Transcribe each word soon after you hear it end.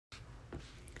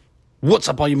What's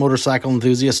up, all you motorcycle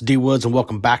enthusiasts? D Woods, and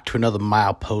welcome back to another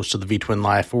Milepost of the V-Twin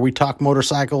Life, where we talk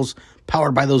motorcycles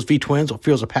powered by those V-Twins with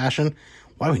fuels of passion.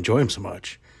 Why we enjoy them so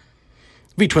much?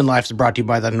 V-Twin Life is brought to you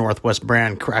by the Northwest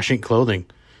brand Crash Inc. Clothing.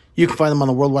 You can find them on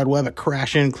the World Wide Web at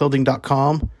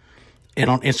crashinclothing.com and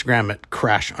on Instagram at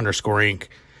crash_inc.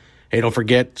 Hey, don't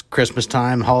forget, it's Christmas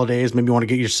time, holidays. Maybe you want to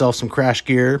get yourself some Crash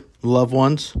gear, loved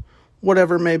ones,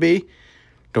 whatever it may be.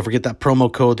 Don't forget that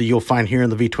promo code that you'll find here in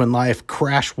the V-Twin Life,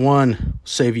 Crash1,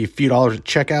 save you a few dollars at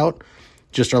checkout.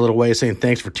 Just our little way of saying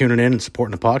thanks for tuning in and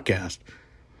supporting the podcast.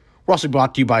 We're also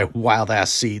brought to you by Wild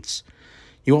Ass Seats.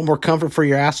 You want more comfort for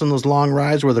your ass on those long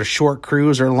rides, whether short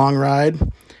cruise or a long ride?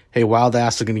 Hey, Wild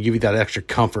Ass is going to give you that extra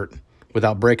comfort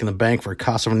without breaking the bank for a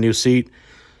cost of a new seat.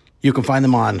 You can find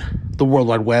them on the World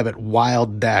Wide Web at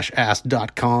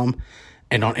wild-ass.com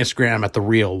and on Instagram at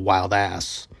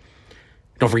TheRealWildAss.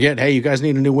 Don't forget, hey, you guys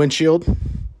need a new windshield?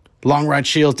 Long Ride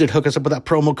Shields did hook us up with that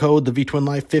promo code, the V-Twin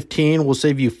Life 15. Will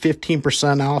save you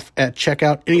 15% off at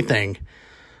checkout anything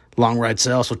Long Ride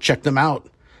sells, so check them out,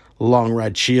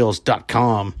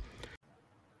 longrideshields.com.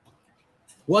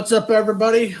 What's up,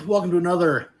 everybody? Welcome to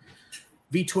another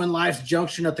V-Twin Life's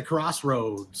Junction at the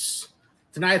Crossroads.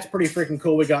 Tonight, it's pretty freaking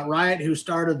cool. We got Riot, who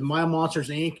started the Mile Monsters,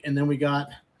 Inc., and then we got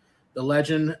the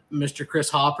legend, Mr. Chris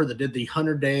Hopper, that did the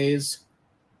 100 days,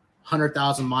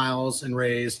 100,000 miles and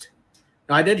raised.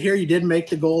 Now, I did hear you did make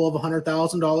the goal of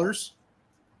 $100,000.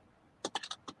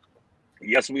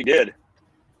 Yes, we did.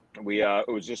 We it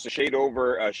was just a shade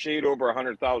over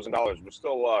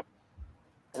 $100,000.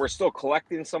 We're still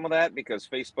collecting some of that because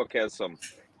Facebook has some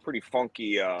pretty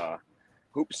funky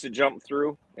hoops to jump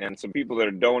through, and some people that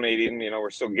are donating.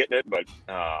 We're still getting it, but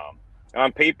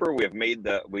on paper we made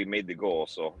the goal.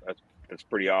 So that's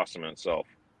pretty awesome in itself.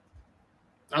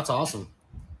 That's awesome.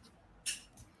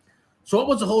 So what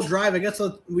was the whole drive? I guess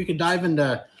we could dive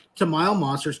into Mile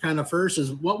Monsters kind of first.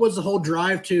 Is what was the whole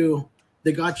drive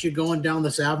that got you going down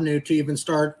this avenue to even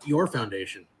start your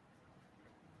foundation?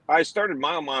 I started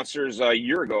Mile Monsters a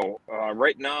year ago.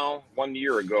 Right now, 1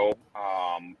 year ago,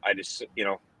 I just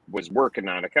was working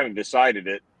on it. I kind of decided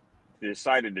to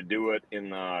do it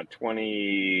in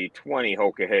 2020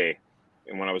 Hoka,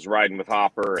 and when I was riding with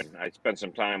Hopper, and I spent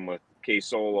some time with K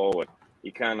Solo, and he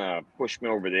kind of pushed me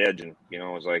over the edge, and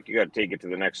was like, you got to take it to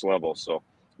the next level. So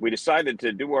we decided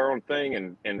to do our own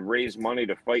thing and raise money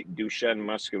to fight Duchenne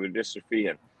muscular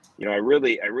dystrophy. And I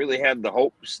really had the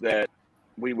hopes that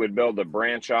we would be able to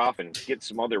branch off and get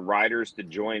some other riders to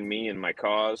join me in my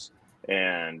cause,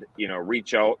 and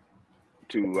reach out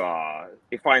to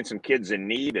find some kids in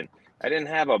need. And I didn't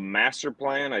have a master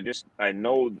plan. I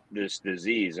know this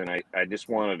disease, and I just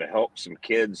wanted to help some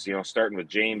kids, starting with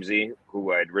Jamesy,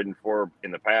 who I'd ridden for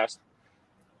in the past.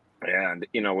 And,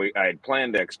 I had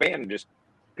planned to expand and just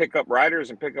pick up riders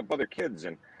and pick up other kids.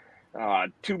 And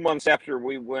 2 months after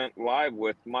we went live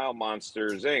with Mile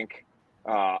Monsters, Inc.,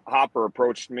 Hopper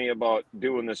approached me about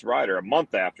doing this ride, or a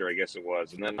month after, I guess it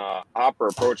was. And then Hopper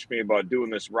approached me about doing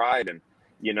this ride, and,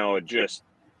 it just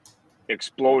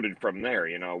exploded from there.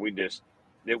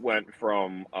 It went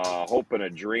from hope and a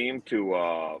dream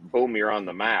to boom, you're on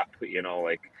the map.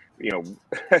 A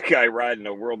guy riding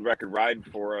a world record ride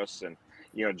for us, and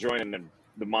joining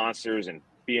the monsters and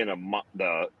being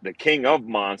the king of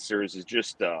monsters is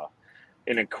just an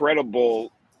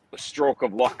incredible stroke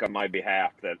of luck on my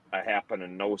behalf, that I happen to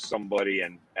know somebody,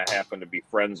 and I happen to be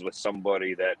friends with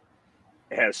somebody that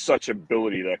has such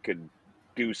ability that could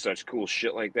do such cool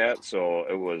shit like that. So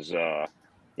it was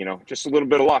just a little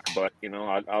bit of luck, but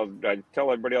I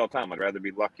tell everybody all the time, I'd rather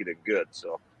be lucky than good.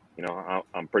 So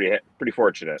I'm pretty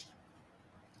fortunate.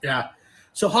 Yeah.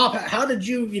 So Hop, how did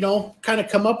you kind of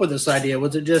come up with this idea?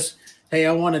 Was it just, hey,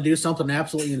 I want to do something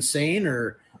absolutely insane,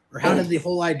 or how did the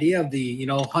whole idea of the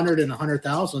 100 and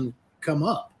 100,000 come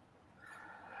up?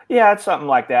 Yeah, it's something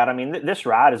like that. I mean, this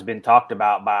ride has been talked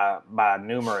about by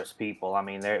numerous people. I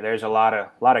mean, there's a lot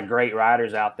of great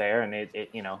riders out there, and a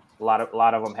lot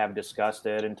of them have discussed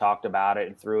it and talked about it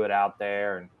and threw it out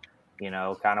there, and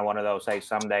kind of one of those, hey,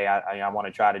 someday I want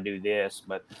to try to do this.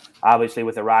 But obviously,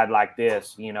 with a ride like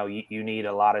this, you need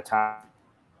a lot of time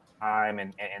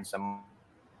and some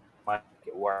money to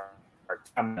get work.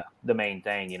 The main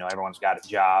thing, everyone's got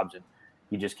jobs, and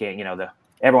you just can't,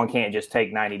 everyone can't just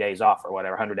take 90 days off or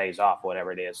whatever, 100 days off,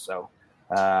 whatever it is. So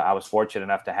I was fortunate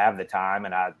enough to have the time,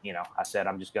 and I said,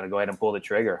 I'm just going to go ahead and pull the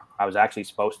trigger. I was actually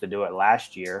supposed to do it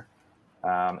last year.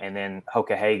 And then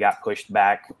Hoka got pushed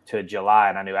back to July,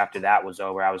 and I knew after that was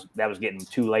over, that was getting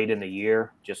too late in the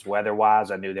year, just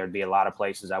weather-wise. I knew there'd be a lot of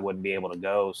places I wouldn't be able to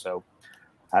go. So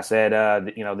I said,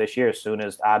 this year, as soon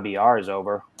as IBR is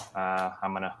over,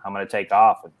 I'm gonna take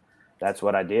off. And that's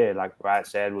what I did. Like Riot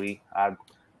said, I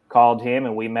called him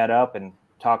and we met up and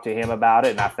talked to him about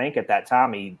it. And I think at that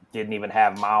time he didn't even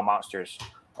have Mile Monsters,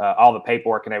 all the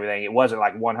paperwork and everything. It wasn't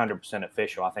like 100%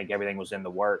 official. I think everything was in the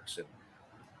works. And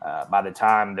by the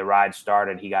time the ride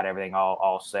started, he got everything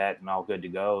all set and all good to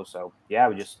go. So yeah,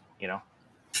 we just,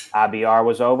 IBR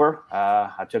was over.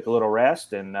 I took a little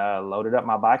rest and loaded up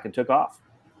my bike and took off.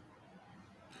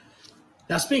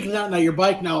 Now, speaking of that, now your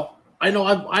bike, now, I know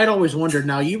I'd always wondered,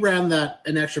 now you ran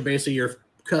an extra base of your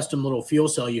custom little fuel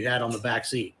cell you had on the back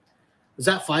seat. Is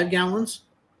that 5 gallons?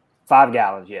 5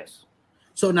 gallons, yes.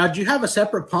 So now, do you have a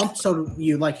separate pump? So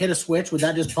you like hit a switch, would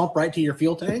that just pump right to your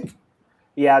fuel tank?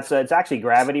 Yeah, it's actually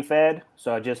gravity fed.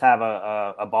 So I just have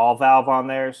a ball valve on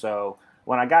there. So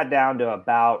when I got down to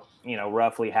about,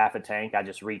 roughly half a tank, I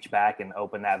just reach back and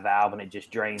open that valve and it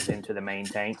just drains into the main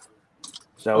tank.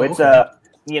 So it's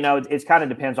it's kind of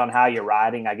depends on how you're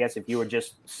riding. I guess if you were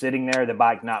just sitting there, the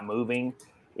bike not moving,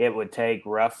 it would take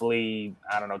roughly,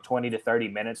 20 to 30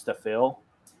 minutes to fill.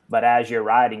 But as you're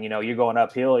riding, you're going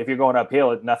uphill. If you're going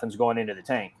uphill, nothing's going into the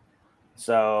tank.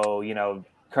 So,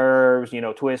 curves,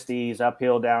 twisties,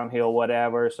 uphill, downhill,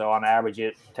 whatever. So on average,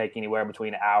 it take anywhere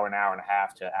between an hour and a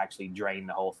half to actually drain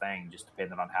the whole thing, just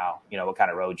depending on how, what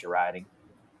kind of roads you're riding.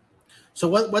 So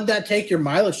what'd that take your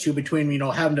mileage to between,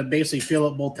 having to basically fill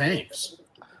up both tanks?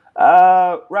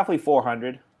 Roughly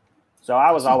 400. So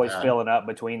I was always filling up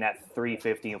between that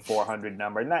 350 and 400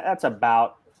 number. And that's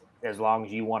about as long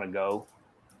as you want to go.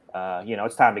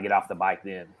 It's time to get off the bike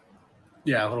then.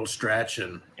 Yeah, a little stretch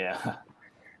and yeah.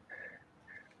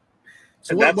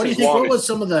 So what do you think? What was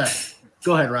some of the?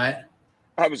 Go ahead, Riot.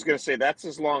 I was going to say that's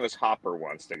as long as Hopper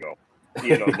wants to go.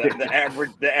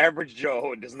 The average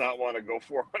Joe does not want to go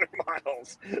 400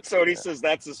 miles. So he says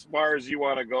that's as far as you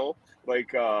want to go.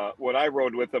 Like when I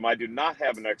rode with him, I do not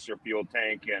have an extra fuel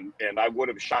tank, and I would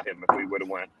have shot him if we would have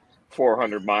went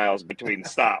 400 miles between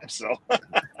stops. So.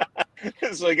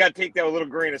 So you got to take that with a little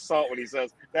grain of salt when he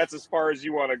says that's as far as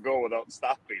you want to go without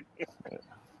stopping.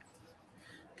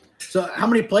 So how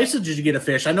many places did you get to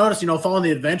fish? I noticed, following the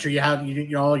adventure, you had,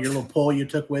 your little pole you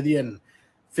took with you and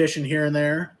fishing here and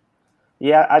there.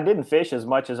 Yeah, I didn't fish as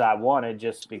much as I wanted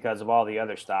just because of all the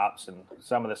other stops. And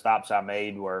some of the stops I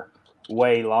made were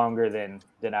way longer than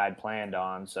I'd planned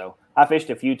on. So I fished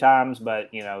a few times,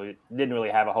 but, didn't really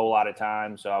have a whole lot of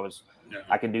time. So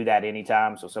I can do that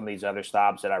anytime. So some of these other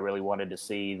stops that I really wanted to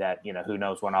see that, who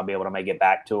knows when I'll be able to make it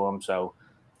back to them. So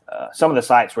some of the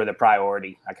sites were the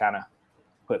priority. I kind of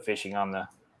put fishing on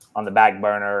the back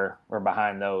burner or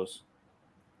behind those.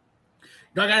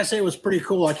 I gotta say it was pretty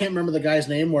cool. I can't remember the guy's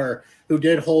name who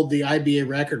did hold the IBA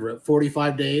record with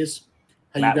 45 days.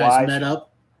 How Matt you guys Wise. Met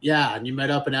up. Yeah, and you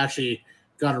met up and actually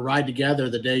got a ride together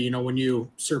the day, when you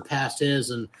surpassed his,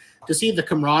 and to see the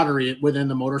camaraderie within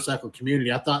the motorcycle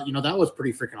community, I thought, that was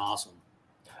pretty freaking awesome.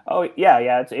 Oh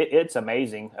yeah. It's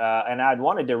amazing. And I'd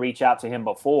wanted to reach out to him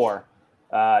before,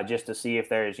 just to see if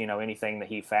there's, anything that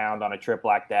he found on a trip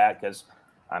like that. Cause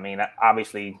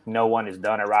obviously no one has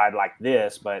done a ride like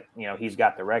this, but he's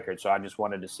got the record. So I just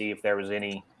wanted to see if there was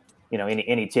any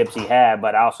tips he had,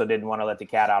 but I also didn't want to let the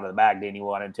cat out of the bag to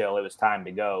anyone until it was time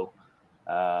to go.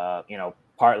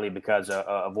 Partly because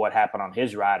of what happened on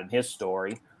his ride and his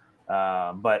story.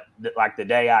 But like the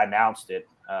day I announced it,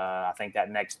 I think that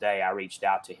next day I reached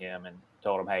out to him and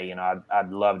told him, hey,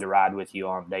 I'd love to ride with you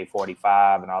on day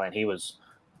 45 and all that. And he was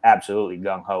absolutely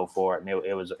gung-ho for it. And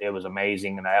it was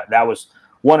amazing. And that was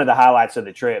one of the highlights of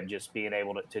the trip, just being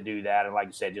able to do that. And like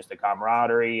you said, just the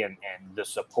camaraderie and the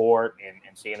support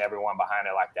and seeing everyone behind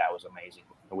it like that was amazing.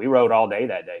 And we rode all day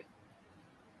that day.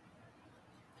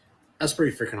 That's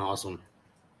pretty freaking awesome.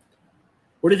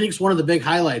 What do you think is one of the big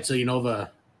highlights of,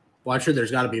 well, I'm sure there's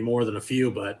got to be more than a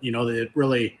few, but, that it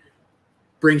really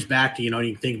brings back to, you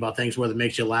can think about things, whether it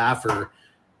makes you laugh or,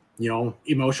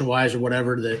 emotion-wise or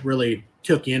whatever, that really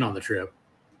took you in on the trip?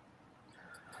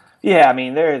 Yeah,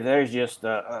 there's just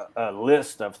a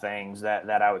list of things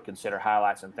that I would consider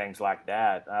highlights and things like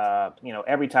that.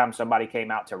 Every time somebody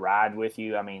came out to ride with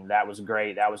you, that was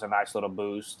great. That was a nice little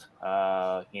boost,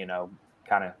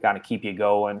 kind of keep you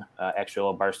going, extra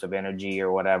little burst of energy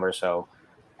or whatever. So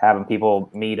having people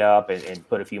meet up and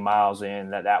put a few miles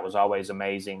in, that was always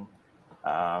amazing.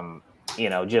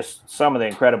 Just some of the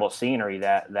incredible scenery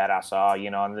that I saw,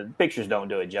 and the pictures don't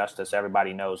do it justice.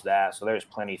 Everybody knows that. So there's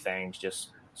plenty of things, just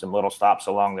some little stops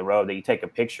along the road that you take a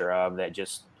picture of that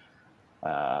just,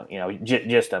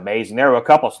 just amazing. There were a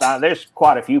couple stops. There's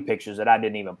quite a few pictures that I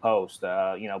didn't even post,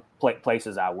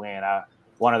 places I went.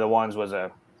 One of the ones was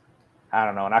I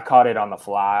don't know, and I caught it on the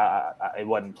fly. It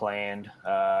wasn't planned.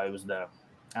 It was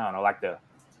like the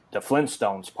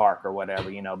Flintstones Park or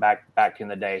whatever, back in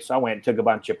the day. So I went and took a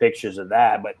bunch of pictures of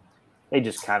that, but they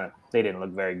just they didn't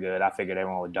look very good. I figured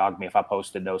everyone would dog me if I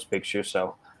posted those pictures,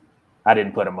 so I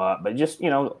didn't put them up. But just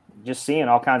seeing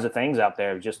all kinds of things out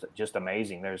there, just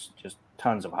amazing. There's just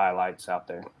tons of highlights out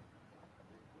there.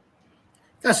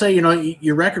 I say,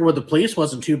 your record with the police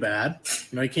wasn't too bad.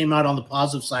 You came out on the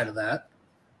positive side of that.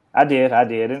 I did,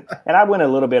 and I went a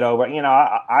little bit over.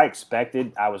 I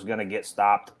expected I was going to get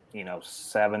stopped,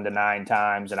 7 to 9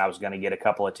 times, and I was going to get a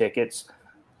couple of tickets,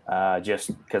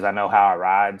 just because I know how I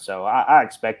ride. So I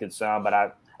expected some, but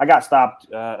I got stopped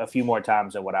a few more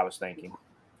times than what I was thinking.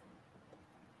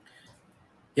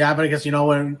 Yeah, but I guess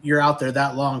when you're out there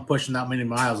that long, pushing that many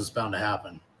miles, it's bound to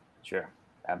happen. Sure,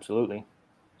 absolutely,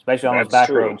 especially on those back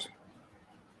roads.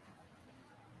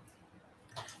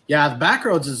 Yeah, the back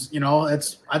roads is,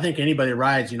 it's, I think anybody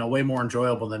rides, way more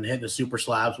enjoyable than hitting the super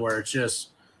slabs where it's just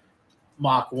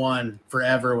Mach 1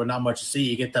 forever with not much to see.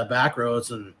 You get that back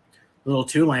roads and little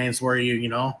 2 lanes where you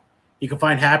can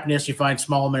find happiness, you find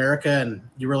small America, and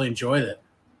you really enjoy it.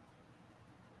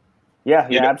 Yeah,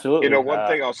 absolutely. One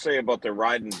thing I'll say about the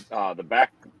riding the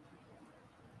back,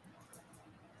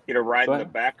 riding the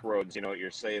back roads,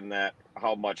 you're saying that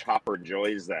how much Hopper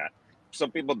enjoys that.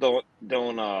 Some people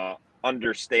don't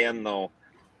understand though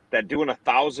that doing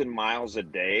 1,000 miles a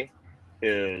day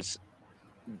is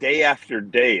day after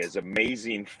day is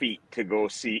amazing feat to go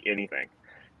see anything.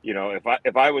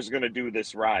 If I was going to do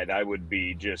this ride, I would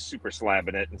be just super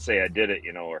slabbing it and say I did it,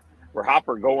 or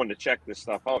Hopper going to check this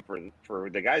stuff out. For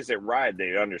the guys that ride,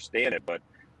 they understand it, but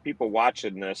people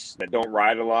watching this that don't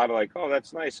ride a lot are like, oh,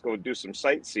 that's nice, go do some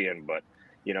sightseeing. But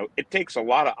it takes a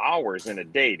lot of hours in a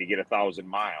day to get 1,000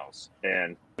 miles.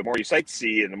 And the more you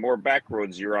sightsee and the more back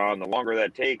roads you're on, the longer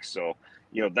that takes. So,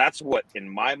 that's what, in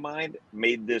my mind,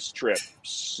 made this trip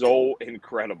so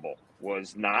incredible,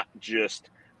 was not just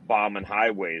bombing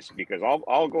highways, because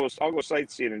I'll go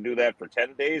sightseeing and do that for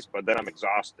 10 days, but then I'm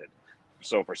exhausted.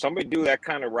 So for somebody to do that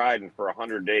kind of riding for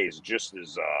 100 days, just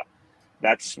as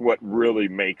that's what really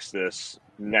makes this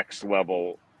next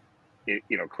level,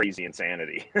 crazy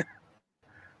insanity.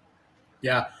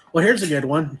 Yeah. Well, here's a good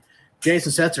one.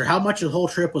 Jason Setzer, how much of the whole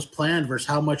trip was planned versus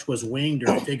how much was winged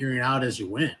or figuring out as you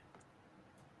went?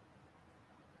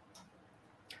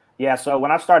 Yeah, so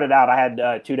when I started out, I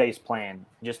had 2 days planned,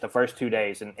 just the first 2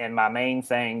 days. And my main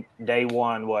thing, day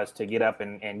one, was to get up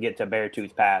and get to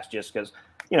Beartooth Pass, just because,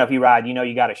 if you ride,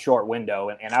 you got a short window.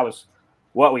 And I was,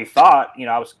 what we thought,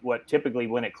 what typically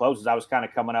when it closes, I was kind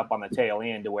of coming up on the tail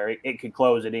end to where it could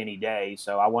close at any day.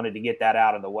 So I wanted to get that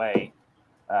out of the way.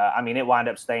 It wound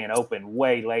up staying open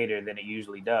way later than it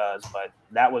usually does, but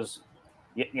that was,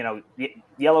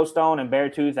 Yellowstone and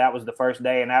Beartooth, that was the first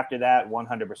day. And after that,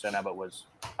 100% of it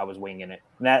I was winging it.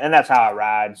 And that's how I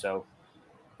ride. So,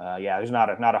 there's not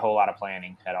a whole lot of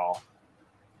planning at all.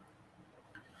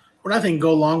 What I think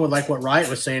go along with like what Riot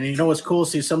was saying, it's cool to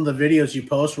see some of the videos you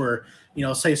post where,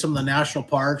 say some of the national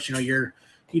parks, you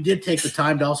did take the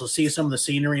time to also see some of the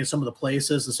scenery and some of the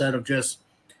places instead of just,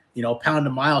 pound a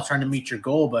mile trying to meet your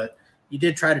goal, but you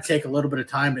did try to take a little bit of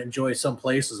time to enjoy some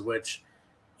places, which,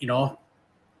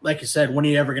 like you said, when are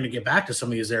you ever going to get back to some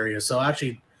of these areas? So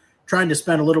actually trying to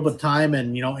spend a little bit of time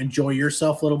and, enjoy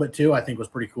yourself a little bit too, I think was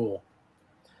pretty cool.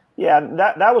 Yeah,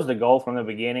 that was the goal from the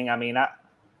beginning.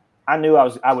 I knew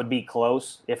I would be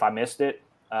close if I missed it.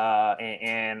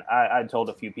 And I told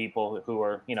a few people who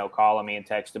were, calling me and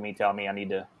texting me, telling me I need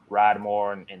to ride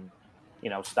more and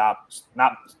stop,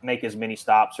 not make as many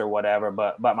stops or whatever.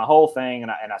 But my whole thing,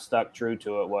 and I stuck true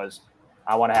to it, was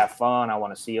I want to have fun. I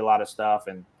want to see a lot of stuff.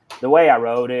 And the way I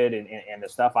rode it and the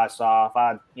stuff I saw,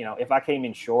 if I came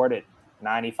in short at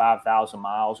 95,000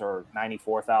 miles or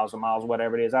 94,000 miles,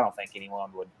 whatever it is, I don't think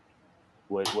anyone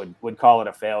would call it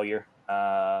a failure.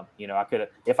 I could have,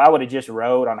 if I would have just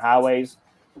rode on highways,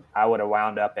 I would have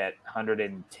wound up at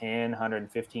 110,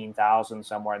 115,000,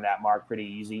 somewhere in that mark, pretty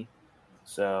easy.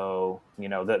 So,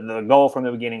 the goal from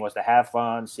the beginning was to have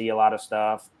fun, see a lot of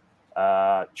stuff,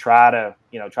 try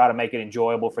to make it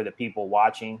enjoyable for the people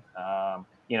watching.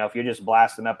 If you're just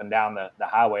blasting up and down the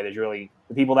highway, the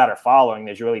people that are following,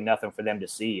 there's really nothing for them to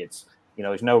see. It's,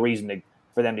 there's no reason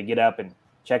for them to get up and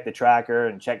check the tracker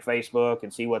and check Facebook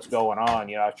and see what's going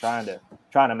on. I was trying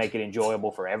to make it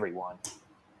enjoyable for everyone.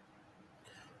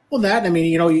 Well,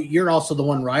 you're also the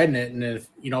one riding it. And if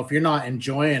you're not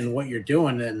enjoying what you're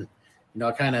doing, then,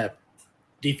 it kind of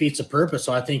defeats the purpose.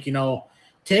 So I think,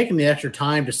 taking the extra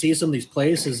time to see some of these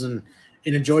places and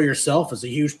enjoy yourself is a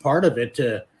huge part of it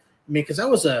because that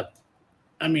was that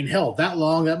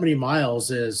long, that many miles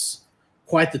is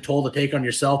quite the toll to take on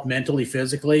yourself mentally,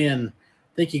 physically. And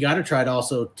I think you got to try to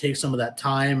also take some of that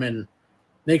time and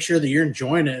make sure that you're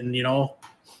enjoying it and,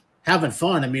 having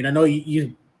fun. I mean, I know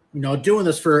you doing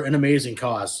this for an amazing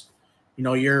cause.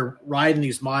 You're riding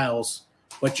these miles,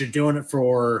 but you're doing it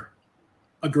for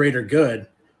a greater good,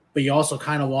 but you also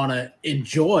kind of want to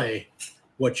enjoy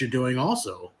what you're doing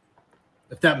also,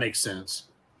 if that makes sense.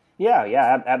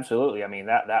 Yeah, absolutely. I mean,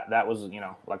 that was,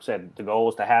 like I said, the goal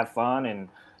was to have fun and,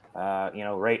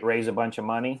 raise a bunch of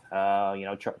money,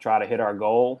 try to hit our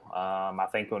goal. I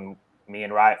think when me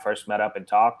and Riot first met up and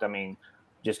talked, I mean,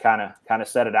 just kind of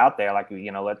set it out there. Like,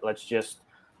 let's just,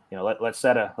 let's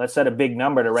set a big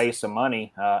number to raise some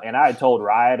money. And I had told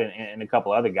Riot and a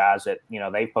couple other guys that,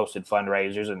 they posted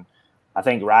fundraisers, and I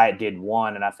think Riot did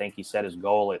one, and I think he set his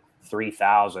goal at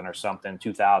 3,000 or something,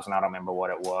 2,000. I don't remember what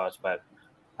it was, but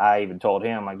I even told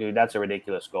him, like, dude, that's a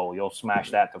ridiculous goal. You'll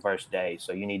smash that the first day.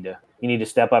 So you need to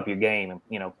step up your game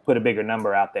and, put a bigger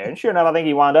number out there. And sure enough, I think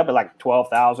he wound up at like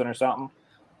 12,000 or something.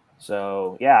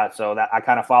 So yeah, so that I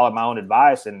kind of followed my own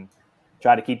advice and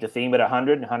tried to keep the theme at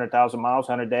 100,000 miles,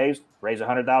 100 days, raise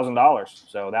 $100,000.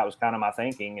 So that was kind of my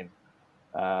thinking.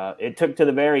 And it took to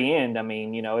the very end. I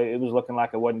mean, it was looking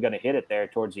like I wasn't going to hit it there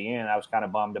towards the end. I was kind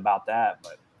of bummed about that,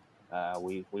 but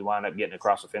we wound up getting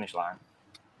across the finish line.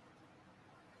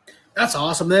 That's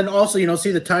awesome. Then also,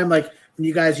 see the time, like when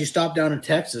you stopped down in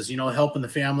Texas, helping the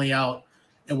family out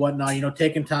and whatnot,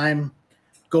 taking time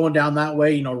going down that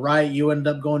way, Riot, you ended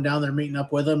up going down there, meeting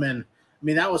up with them. And I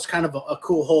mean, that was kind of a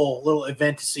cool whole little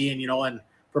event to see. And, and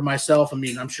for myself, I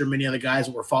mean, I'm sure many other guys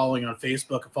that were following on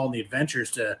Facebook and following the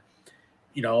adventures to,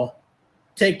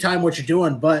 take time what you're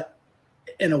doing, but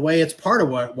in a way it's part of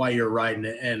why you're riding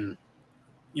it. And,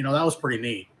 that was pretty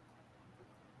neat.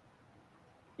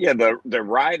 Yeah, the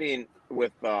riding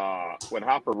with when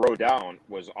Hopper rode down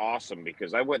was awesome,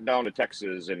 because I went down to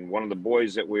Texas, and one of the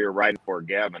boys that we were riding for,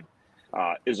 Gavin,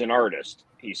 is an artist.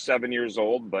 He's 7 years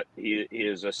old, but he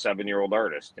is a 7-year-old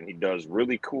artist, and he does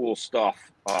really cool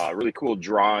stuff, really cool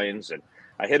drawings. And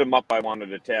I hit him up. I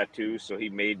wanted a tattoo, so he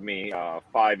made me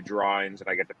 5 drawings, and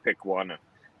I got to pick one. And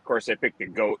of course, I picked a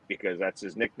goat because that's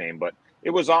his nickname. But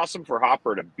it was awesome for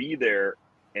Hopper to be there.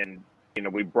 And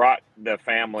we brought the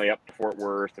family up to Fort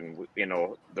Worth, and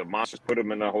the monsters put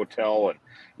them in a hotel,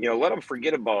 and let them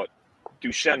forget about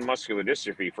Duchenne muscular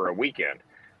dystrophy for a weekend.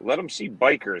 Let them see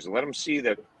bikers, and let them see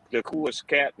the coolest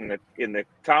cat in the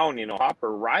town.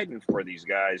 Hopper riding for these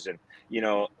guys, and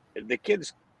the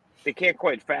kids, they can't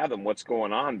quite fathom what's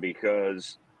going on,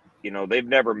 because they've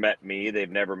never met me,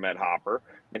 they've never met Hopper,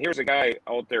 and here's a guy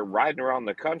out there riding around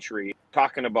the country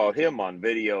talking about him on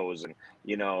videos, and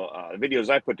the videos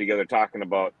I put together talking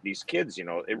about these kids.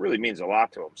 It really means a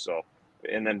lot to them. So,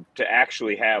 and then to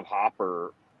actually have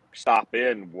Hopper stop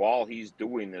in while he's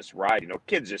doing this ride,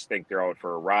 kids just think they're out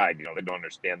for a ride. They don't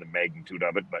understand the magnitude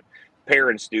of it, but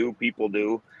parents do, people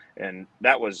do. And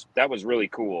that was really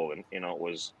cool. And,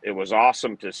 it was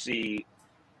awesome to see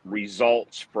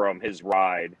results from his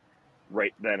ride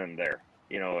right then and there,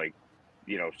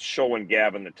 showing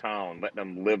Gavin the town, letting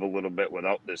them live a little bit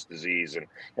without this disease, and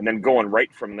then going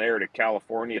right from there to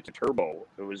California to Turbo.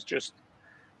 It was just,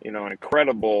 an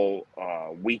incredible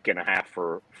week and a half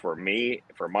for me,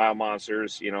 for Mile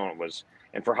Monsters, it was,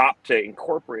 and for Hop to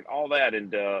incorporate all that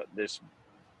into this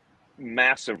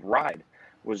massive ride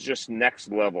was just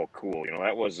next level cool.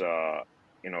 That was,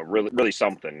 really, really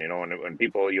something, and when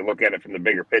people, you look at it from the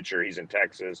bigger picture, he's in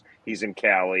Texas, he's in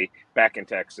Cali, back in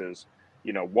Texas,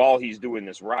 while he's doing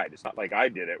this ride. It's not like I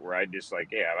did it, where I just like,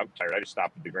 yeah, I'm tired, I just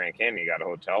stopped at the Grand Canyon, got a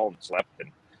hotel and slept.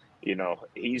 And,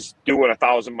 he's doing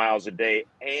 1,000 miles a day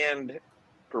and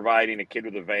providing a kid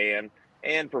with a van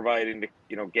and providing,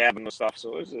 Gavin the stuff.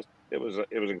 So it was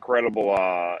incredible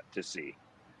to see.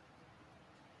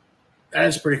 That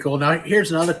is pretty cool. Now,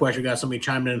 here's another question. We got somebody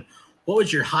chiming in. What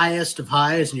was your highest of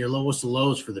highs and your lowest of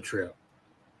lows for the trip?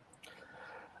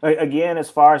 Again, as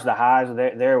far as the highs,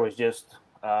 there was just,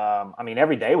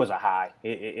 every day was a high.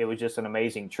 It was just an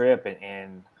amazing trip.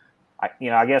 And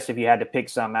I guess if you had to pick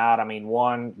some out,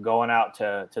 one, going out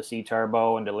to see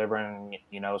Turbo and delivering,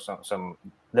 some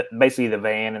basically the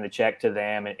van and the check to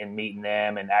them, and meeting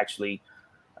them, and actually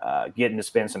getting to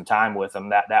spend some time with them.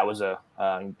 That was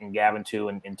in Gavin too,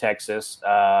 in Texas.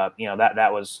 That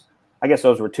was, I guess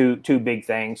those were two big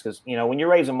things, because when you're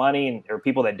raising money or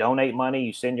people that donate money,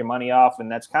 you send your money off,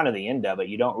 and that's kind of the end of it.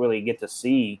 You don't really get to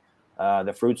see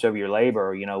the fruits of your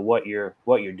labor, what you're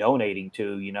donating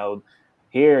to.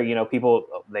 Here,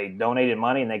 people, they donated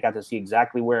money and they got to see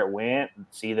exactly where it went,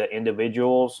 see the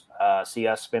individuals, see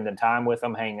us spending time with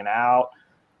them, hanging out.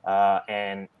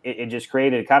 And it just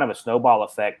created kind of a snowball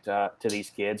effect to these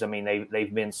kids.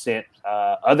 They've been sent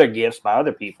other gifts by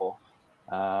other people.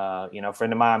 A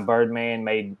friend of mine, Birdman,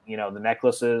 made, the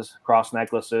necklaces, cross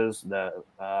necklaces,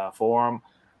 for him.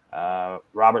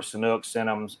 Robert Sanook sent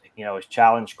him, his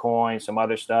challenge coin, some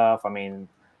other stuff. I mean,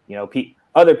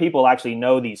 other people actually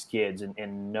know these kids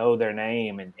and know their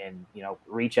name and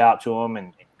reach out to them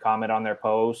and comment on their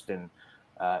post. And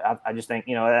I just think,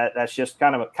 that's just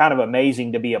kind of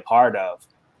amazing to be a part of.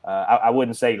 I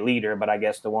wouldn't say leader, but I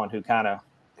guess the one who kind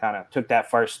of took that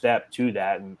first step to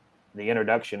that and the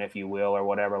introduction, if you will, or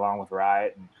whatever, along with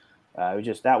Riot. And it was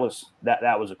just, that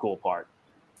was a cool part.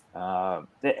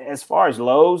 As far as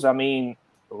lows, I mean,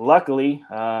 luckily,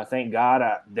 thank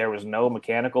God, there was no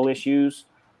mechanical issues.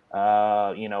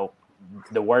 The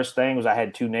worst thing was I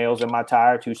had 2 nails in my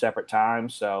tire 2 separate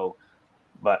times. So,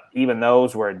 but even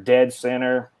those were dead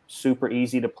center, super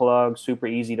easy to plug, super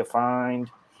easy to find.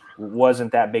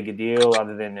 Wasn't that big a deal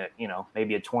other than,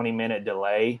 maybe a 20-minute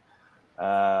delay.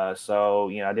 So,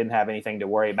 I didn't have anything to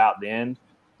worry about then.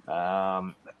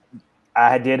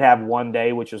 I did have one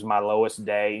day, which was my lowest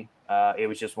day. It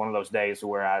was just one of those days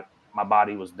where my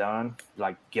body was done,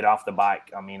 like get off the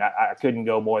bike. I mean, I couldn't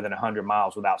go more than 100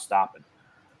 miles without stopping.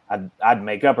 I'd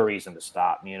make up a reason to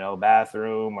stop,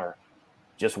 bathroom or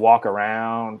just walk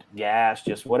around, gas,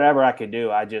 just whatever I could do.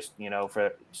 I just,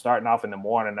 for starting off in the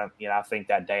morning, I think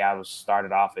that day I was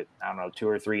started off at, 2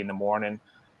 or 3 in the morning.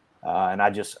 And I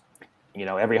just,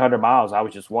 every 100 miles, I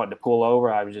was just wanting to pull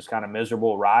over. I was just kind of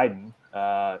miserable riding.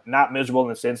 Not miserable in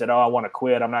the sense that, I want to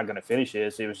quit, I'm not going to finish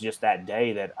this. It was just that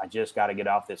day that I just got to get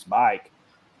off this bike.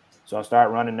 So I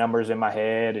start running numbers in my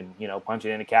head and,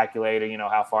 punching in a calculator,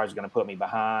 how far it's going to put me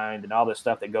behind and all this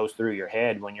stuff that goes through your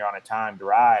head when you're on a timed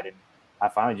ride. And I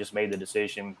finally just made the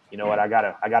decision, what, I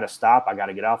gotta stop. I got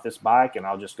to get off this bike and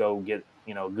I'll just go get,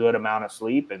 a good amount of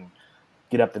sleep and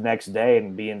get up the next day.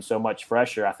 And being so much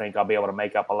fresher, I think I'll be able to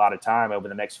make up a lot of time over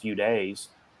the next few days.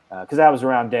 Because that was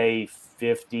around day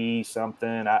 50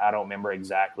 something. I don't remember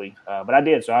exactly, but I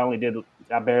did. So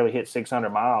I barely hit 600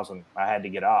 miles and I had to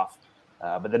get off.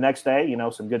 But the next day,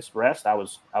 some good rest. I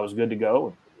was good to go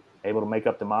and able to make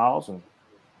up the miles, and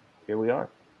here we are.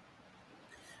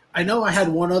 I know I had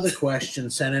one other question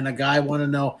sent in. A guy wanted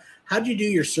to know, how'd you do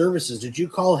your services? Did you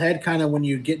call ahead kind of when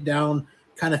you get down,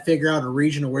 kind of figure out a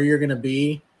region of where you're going to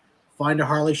be, find a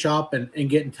Harley shop and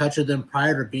get in touch with them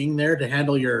prior to being there to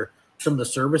handle some of the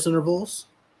service intervals?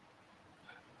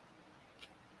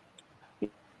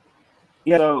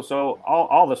 Yeah, so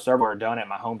all the service are done at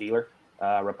my home dealer,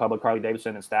 Republic Harley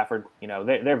Davidson in Stafford.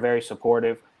 They're very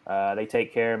supportive. They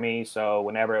take care of me. So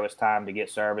whenever it was time to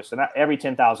get service, and every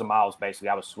 10,000 miles, basically,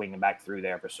 I was swinging back through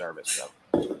there for service. So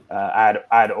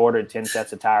I'd ordered 10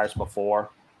 sets of tires before.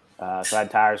 So I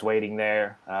had tires waiting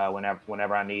there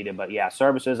whenever I needed. But yeah,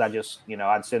 services, I just,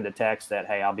 I'd send a text that,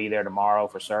 hey, I'll be there tomorrow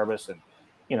for service. And,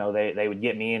 they would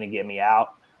get me in and get me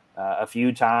out. A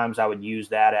few times I would use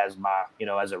that as my,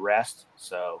 as a rest.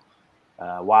 So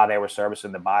while they were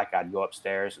servicing the bike, I'd go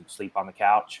upstairs and sleep on the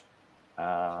couch.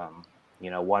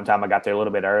 One time I got there a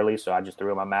little bit early, so I just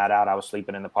threw my mat out. I was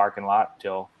sleeping in the parking lot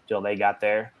till they got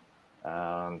there.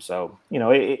 So,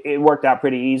 it worked out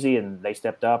pretty easy, and they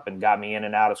stepped up and got me in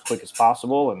and out as quick as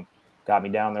possible and got me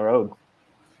down the road.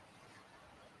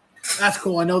 That's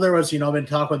cool. I know there was, I've been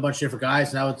talking with a bunch of different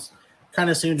guys. Now it's kind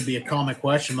of seemed to be a common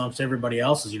question amongst everybody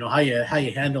else's, how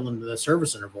you handling the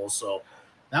service intervals. So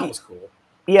that was cool.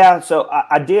 Yeah, so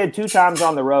I did 2 times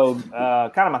on the road.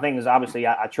 Kind of my thing is, obviously,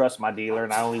 I trust my dealer,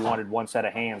 and I only wanted one set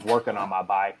of hands working on my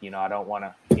bike. I don't want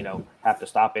to, have to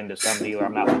stop into some dealer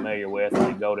I'm not familiar with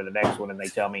and go to the next one and they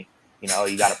tell me, oh,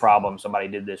 you got a problem, somebody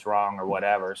did this wrong or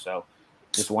whatever. So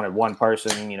just wanted one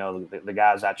person, the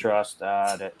guys I trust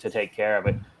to take care of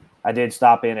it. I did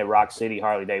stop in at Rock City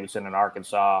Harley Davidson in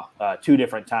Arkansas 2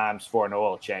 different times for an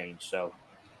oil change. So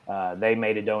they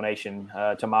made a donation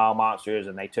to Mile Monsters,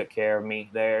 and they took care of me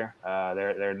there.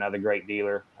 They're another great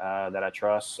dealer that I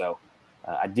trust. So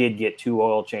I did get 2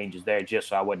 oil changes there just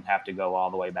so I wouldn't have to go all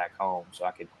the way back home. So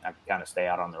I could kind of stay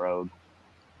out on the road.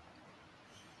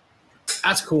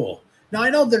 That's cool. Now, I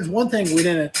know there's one thing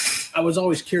I was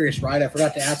always curious, right? I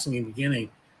forgot to ask in the beginning.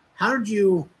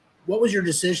 What was your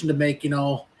decision to make,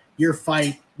 your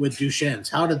fight with Duchenne's?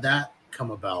 How did that come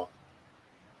about?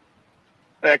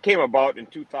 That came about in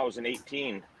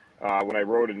 2018 when I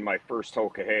rode in my first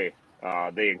Hoka.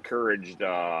 They encouraged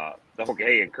the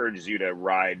Hoka encourages you to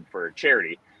ride for a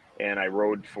charity, and I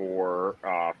rode for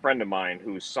a friend of mine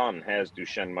whose son has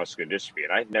Duchenne muscular dystrophy,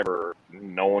 and I'd never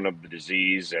known of the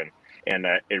disease, and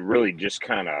it really just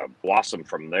kind of blossomed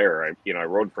from there. I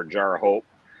rode for Jar of Hope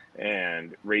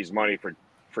and raised money for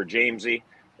Jamesy,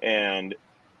 and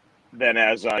then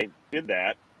as I did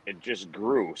that, it just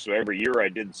grew. So every year I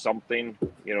did something,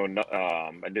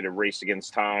 I did a race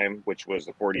against time, which was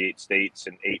the 48 states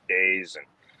in 8 days.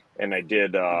 And I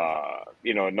did,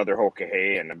 another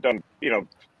Hokahay, and I've done, a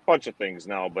bunch of things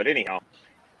now. But anyhow,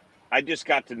 I just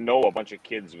got to know a bunch of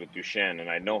kids with Duchenne, and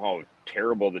I know how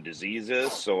terrible the disease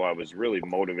is. So I was really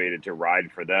motivated to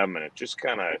ride for them. And it just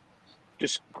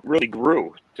just really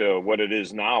grew to what it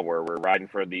is now, where we're riding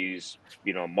for these,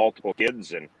 multiple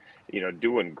kids and,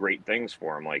 doing great things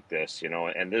for them like this,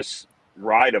 and this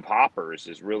ride of hoppers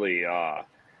is really,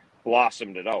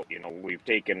 blossomed it out. We've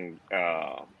taken,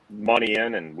 money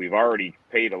in, and we've already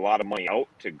paid a lot of money out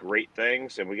to great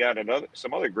things. And we got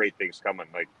some other great things coming.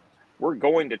 Like, we're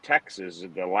going to Texas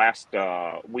the last,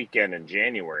 weekend in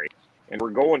January, and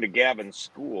we're going to Gavin's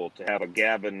school to have a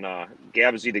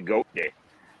Gavsy the Goat Day.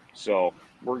 So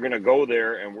we're going to go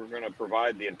there, and we're going to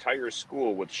provide the entire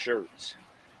school with shirts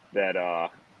that,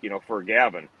 for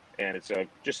Gavin. And it's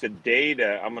just a day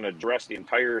that I'm going to dress the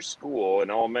entire school, an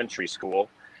elementary school.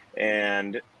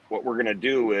 And what we're going to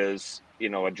do is,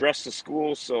 address the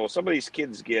school. So some of these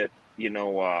kids get, bullied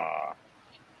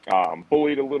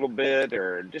a little bit,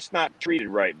 or just not treated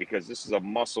right, because this is a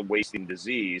muscle wasting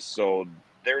disease. So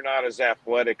they're not as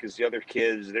athletic as the other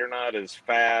kids. They're not as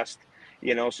fast.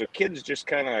 So kids just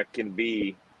kind of can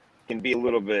be a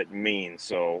little bit mean.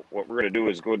 So what we're going to do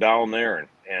is go down there,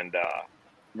 and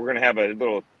we're going to have a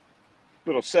little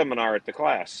seminar at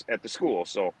the school.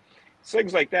 So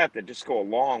things like that just go a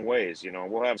long ways.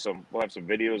 We'll have some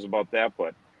videos about that,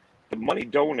 but the money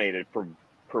donated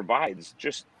provides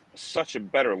just such a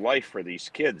better life for these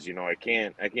kids. I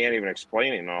can't even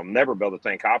explain it. I'll never be able to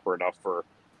thank Hopper enough for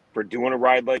doing a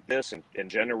ride like this and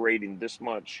generating this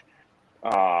much,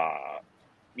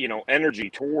 energy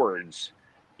towards,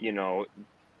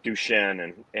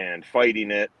 Duchenne and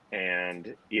fighting it,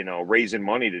 and, raising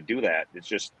money to do that.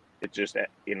 It's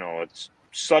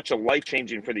such a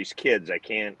life-changing for these kids. I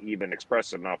can't even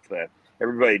express enough that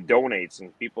everybody donates,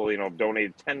 and people,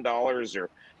 donated $10 or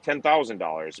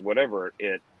 $10,000, whatever.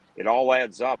 It all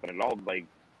adds up, and it all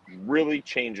really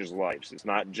changes lives. It's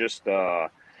not just a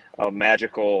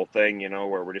magical thing,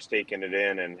 where we're just taking it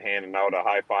in and handing out a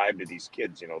high five to these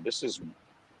kids. This is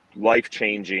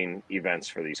life-changing events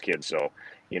for these kids. So,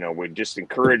 we just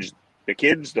encourage the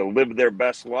kids to live their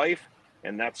best life,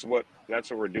 and that's what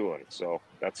we're doing. So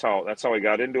that's how we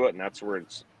got into it, and that's where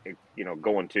it's,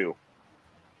 going to.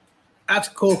 That's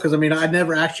cool, because I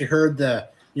never actually heard the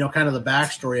kind of the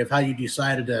backstory of how you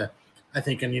decided to, I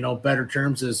think in better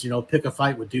terms, is pick a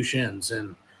fight with Duchenne's,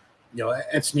 and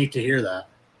it's neat to hear that.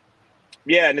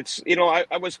 Yeah, and it's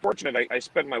I was fortunate. I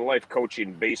spent my life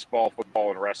coaching baseball,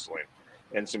 football, and wrestling,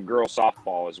 and some girls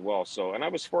softball as well. So, and I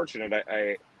was fortunate.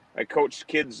 I coached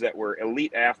kids that were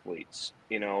elite athletes,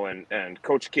 and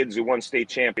coached kids who won state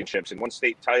championships and won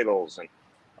state titles and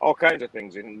all kinds of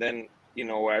things. And then,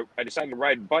 I decided to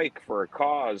ride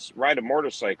a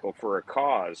motorcycle for a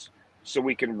cause, so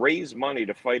we can raise money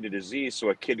to fight a disease, so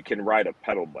a kid can ride a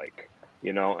pedal bike,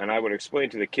 and I would explain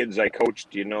to the kids I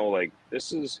coached,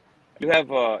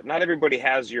 not everybody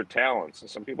has your talents, and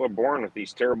some people are born with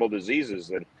these terrible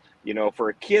diseases. And, for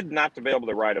a kid not to be able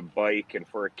to ride a bike, and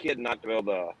for a kid not to be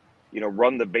able to,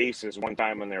 run the bases one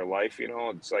time in their life,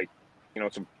 it's like,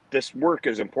 this work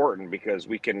is important, because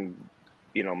we can,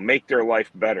 make their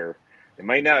life better. They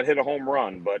might not hit a home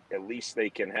run, but at least they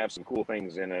can have some cool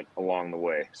things in it along the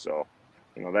way. So,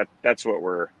 that's what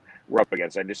we're up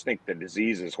against. I just think the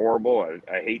disease is horrible.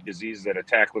 I hate diseases that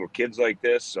attack little kids like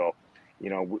this. So,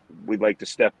 we'd like to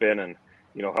step in and,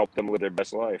 help them live their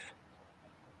best life.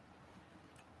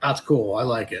 That's cool. I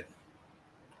like it.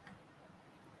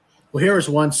 Well, here's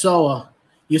one. So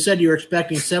you said you were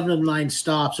expecting 7 to 9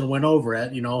 stops and went over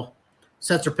it.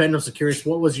 Sets or pendulums are curious.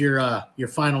 What was your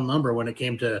final number when it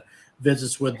came to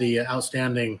visits with the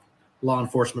outstanding law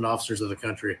enforcement officers of the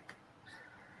country?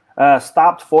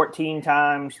 Stopped 14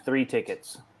 times, 3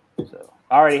 tickets. So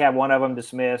I already have one of them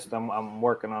dismissed. I'm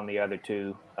working on the other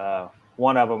 2.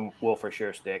 One of them will for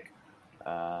sure stick.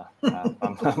 I'm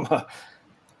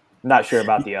not sure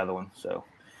about the other one. So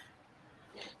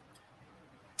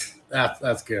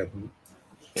that's good.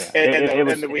 Yeah.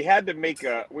 And we had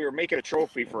to we were making a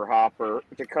trophy for Hopper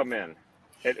to come in.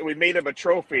 And we made him a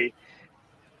trophy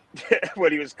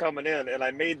when he was coming in, and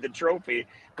I made the trophy,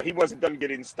 but he wasn't done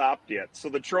getting stopped yet. So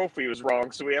the trophy was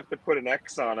wrong. So we have to put an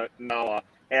X on it. Now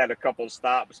had a couple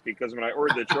stops because when I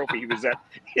ordered the trophy, he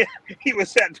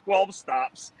was at 12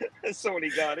 stops. So when he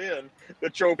got in, the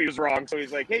trophy was wrong. So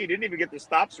he's like, "Hey, you didn't even get the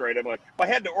stops right." I'm like, well,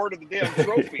 "I had to order the damn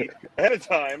trophy ahead of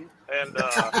time, and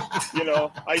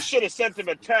I should have sent him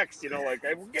a text. Like,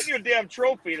 I'm getting you a damn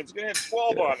trophy, and it's gonna have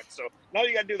 12 on it. So now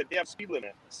you got to do the damn speed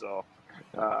limit." So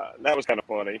that was kind of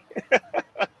funny.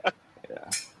 Yeah.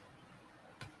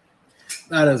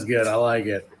 That is good. I like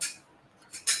it.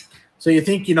 So you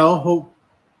think, you'll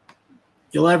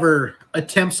ever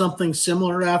attempt something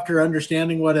similar after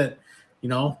understanding what it,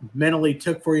 mentally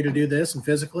took for you to do this and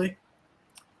physically?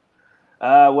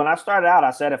 When I started out,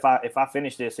 I said if I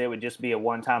finished this, it would just be a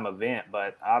one-time event.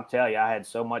 But I'll tell you, I had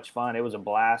so much fun. It was a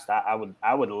blast. I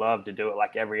would love to do it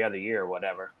like every other year or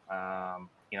whatever.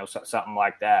 Something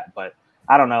like that. But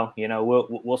I don't know.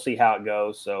 We'll see how it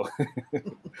goes. So.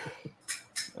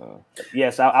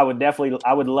 Yes, I would definitely.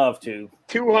 I would love to.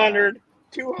 200.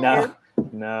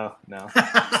 No.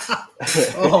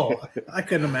 Oh, I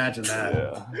couldn't imagine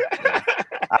that. Yeah.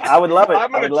 I would love it.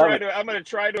 I'm gonna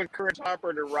try to encourage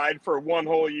Hopper to ride for one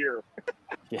whole year.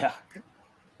 Yeah.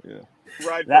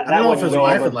 Ride. I don't know if his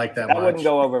wife would like that much. That wouldn't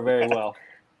go over very well.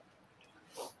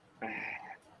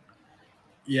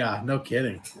 Yeah, no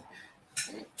kidding.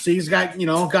 So he's got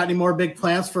any more big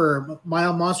plans for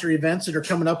Mile Monster events that are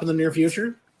coming up in the near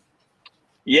future?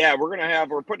 Yeah,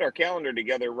 we're putting our calendar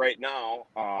together right now.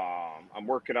 I'm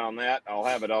working on that. I'll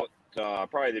have it out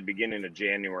probably the beginning of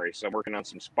January. So I'm working on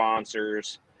some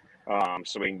sponsors,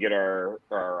 so we can get our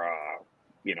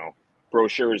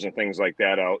brochures and things like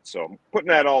that out. So I'm putting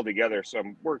that all together. So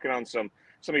I'm working on some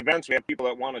events. We have people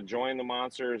that want to join the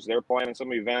Monsters. They're planning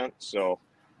some events. So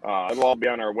it'll all be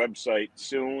on our website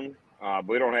soon. But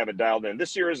we don't have it dialed in.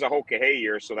 This year is a Hoka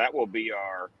year, so that will be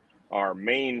our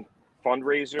main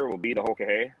fundraiser will be the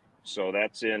Hoka. So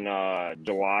that's in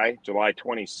July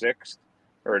 26th,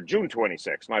 or June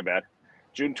 26th, my bad.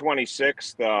 June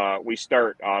 26th, we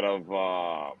start out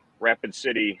of Rapid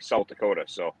City, South Dakota.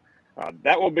 So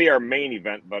that will be our main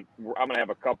event, but I'm going to have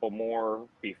a couple more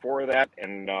before that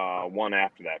and one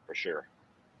after that for sure.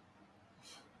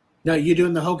 Now, you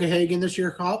doing the Hoka again this year,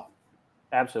 Cop?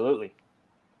 Absolutely.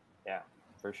 Yeah,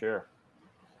 for sure.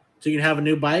 So you can have a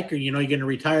new bike, or you're going to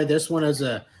retire this one as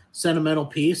a sentimental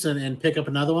piece and pick up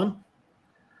another one?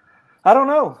 I don't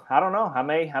know. I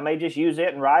may just use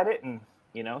it and ride it and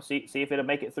see if it'll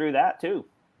make it through that too.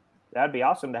 That'd be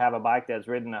awesome to have a bike that's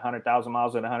ridden 100,000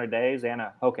 miles in 100 days and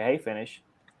a Hoka finish.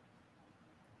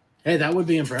 Hey, that would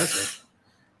be impressive.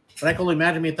 But I can only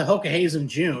imagine at the Hoka in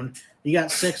June. You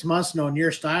got 6 months knowing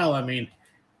your style. I mean,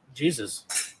 Jesus.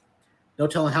 No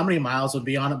telling how many miles would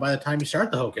be on it by the time you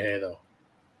start the Hoka though.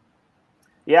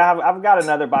 Yeah, I've got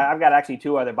another bike. I've got actually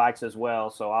 2 other bikes as well.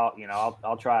 So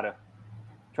I'll try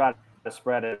to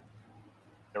spread it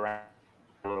around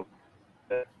a little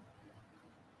bit.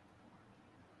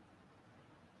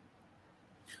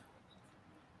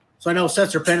 So I know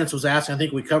Setzer Penance was asking, I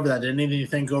think we covered that. Didn't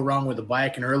anything go wrong with the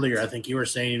bike? And earlier, I think you were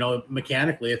saying,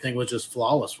 mechanically, I think was just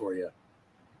flawless for you.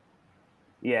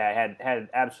 Yeah, I had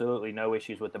absolutely no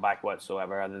issues with the bike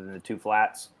whatsoever other than the 2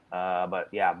 flats. But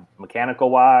yeah, mechanical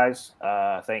wise,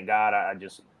 thank God I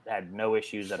just had no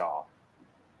issues at all.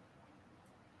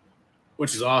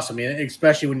 Which is awesome. I mean,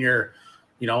 especially when you're,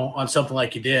 on something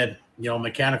like you did,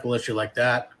 mechanical issue like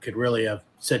that could really have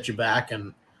set you back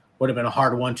and would have been a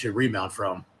hard one to rebound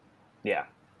from. Yeah,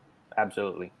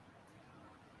 absolutely.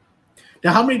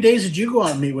 Now, how many days did you go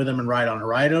out and meet with him and ride on a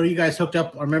ride? I know you guys hooked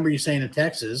up. I remember you saying in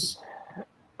Texas.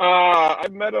 I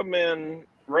met him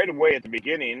right away at the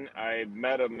beginning. I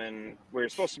met him we were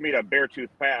supposed to meet at Beartooth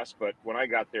Pass, but when I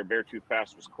got there, Beartooth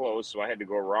Pass was closed, so I had to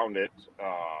go around it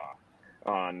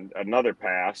on another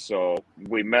pass. So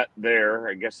we met there.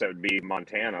 I guess that would be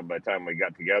Montana by the time we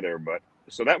got together. But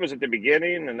so that was at the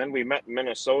beginning, and then we met in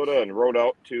Minnesota and rode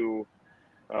out to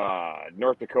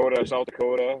North Dakota, South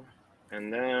Dakota,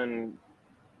 and then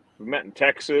we met in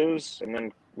Texas, and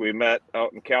then we met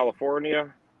out in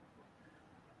California.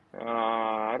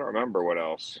 I don't remember what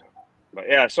else, but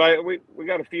yeah. So we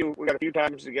got a few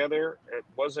times together. It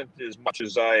wasn't as much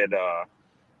as I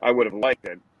would have liked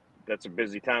it. That's a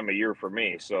busy time of year for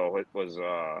me, so it was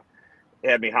it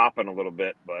had me hopping a little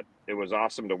bit, but it was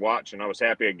awesome to watch, and I was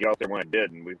happy to get out there when I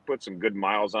did. And we put some good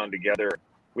miles on together.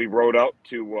 We rode out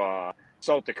to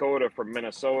South Dakota from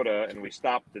Minnesota, and we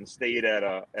stopped and stayed at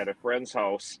a friend's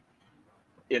house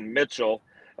in Mitchell,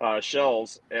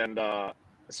 Shells, and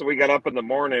so we got up in the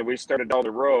morning. We started down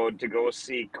the road to go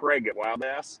see Craig at Wild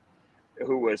Ass,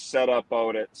 who was set up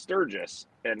out at Sturgis,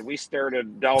 and we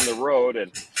started down the road.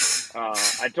 And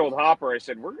I told Hopper, I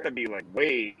said, we're going to be like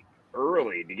way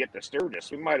early to get to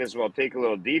Sturgis. We might as well take a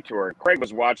little detour. Craig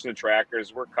was watching the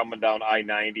trackers. We're coming down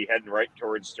I-90, heading right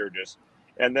towards Sturgis.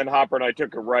 And then Hopper and I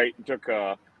took a right and took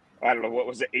a, I don't know, what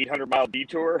was it, 800-mile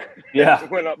detour? Yeah.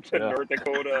 Went up to North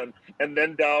Dakota and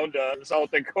then down to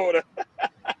South Dakota.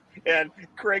 And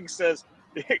Craig says,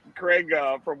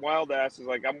 from Wild Ass is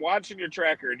like, I'm watching your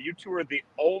tracker, and you two are the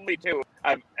only two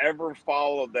I've ever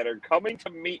followed that are coming to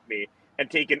meet me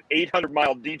and take an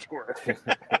 800-mile detour.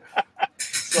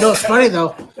 No, it's funny,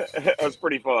 though. It was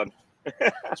pretty fun.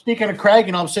 Speaking of Craig,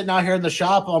 I'm sitting out here in the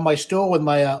shop on my stool with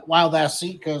my Wild Ass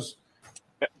seat because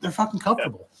they're fucking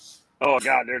comfortable. Oh,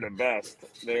 God, they're the best.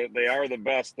 They are the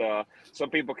best. Some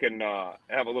people can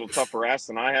have a little tougher ass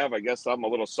than I have. I guess I'm a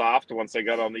little soft once I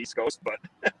got on the East Coast,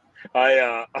 but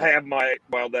I have my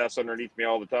Wild Ass underneath me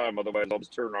all the time. Otherwise, I'll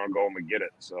just turn around and go home and get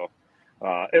it. So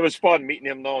it was fun meeting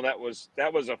him, though. And that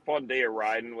was a fun day of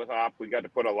riding with Hop. We got to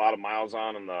put a lot of miles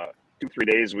on in the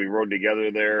 2-3 days we rode together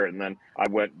there. And then I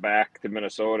went back to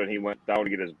Minnesota, and he went down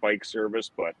to get his bike service.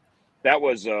 But that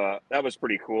was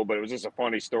pretty cool. But it was just a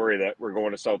funny story that we're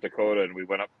going to South Dakota, and we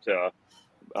went up to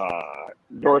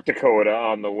North Dakota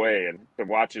on the way, and to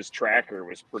watch his tracker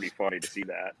was pretty funny to see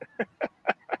that.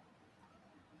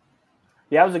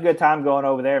 Yeah, it was a good time going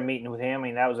over there and meeting with him. I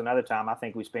mean, that was another time I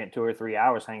think we spent 2 or 3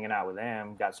 hours hanging out with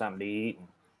them, got something to eat, and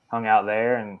hung out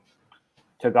there, and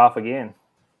took off again.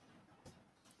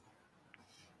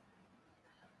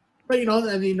 But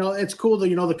it's cool that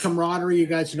the camaraderie, you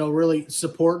guys really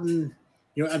supporting.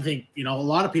 I think a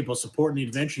lot of people supporting the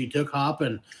adventure you took, Hop,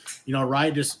 and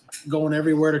Riot just going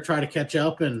everywhere to try to catch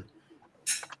up, and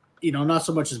not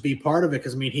so much as be part of it,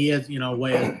 because he is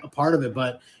way a part of it,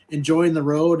 but enjoying the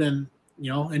road and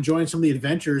enjoying some of the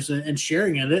adventures and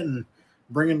sharing in it and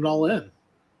bringing it all in.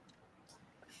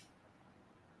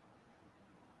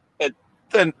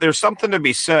 Then there's something to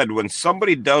be said when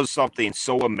somebody does something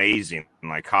so amazing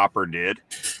like Hopper did.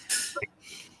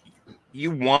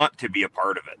 You want to be a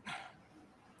part of it.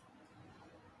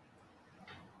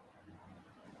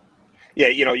 Yeah,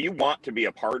 you want to be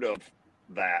a part of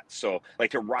that. So,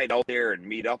 like, to ride out there and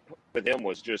meet up with him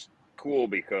was just cool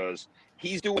because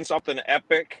he's doing something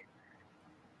epic.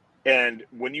 And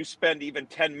when you spend even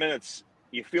 10 minutes,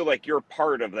 you feel like you're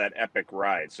part of that epic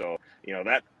ride. So,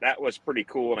 that was pretty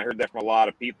cool. And I heard that from a lot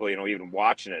of people, even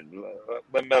watching it.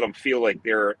 Let them feel like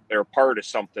they're part of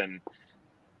something,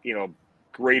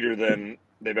 greater than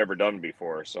they've ever done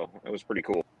before. So it was pretty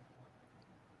cool.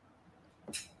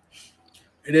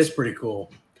 It is pretty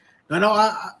cool. I know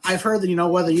I've heard that,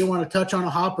 whether you want to touch on a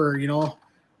Hopper,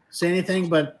 say anything,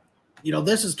 but,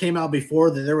 this has came out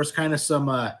before that there was kind of some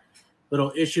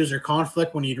little issues or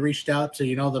conflict when you'd reached out to,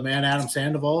 the man, Adam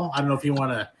Sandoval. I don't know if you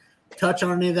want to touch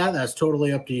on any of that. That's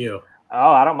totally up to you.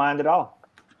 Oh, I don't mind at all.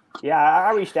 Yeah,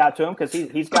 I reached out to him because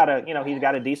he's got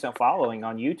a decent following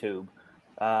on YouTube.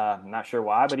 I'm not sure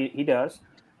why, but he does.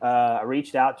 I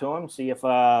reached out to him, see if,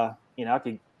 I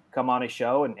could come on his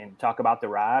show and talk about the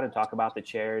ride and talk about the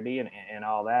charity and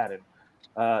all that.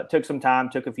 And took some time,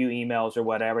 took a few emails or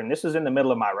whatever. And this is in the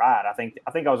middle of my ride. I think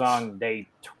I was on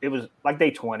it was like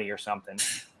day 20 or something.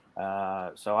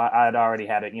 So I had already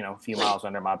had a few miles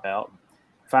under my belt.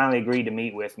 Finally agreed to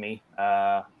meet with me.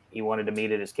 He wanted to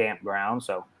meet at his campground.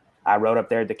 So I rode up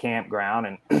there at the campground.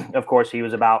 And of course he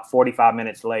was about 45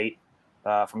 minutes late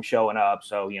from showing up.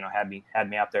 So, had me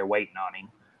out there waiting on him.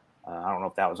 I don't know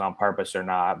if that was on purpose or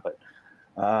not, but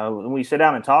we sit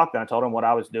down and talked, and I told him what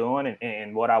I was doing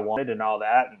and what I wanted and all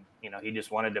that. And, he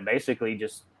just wanted to basically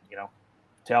just,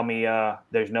 tell me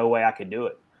there's no way I could do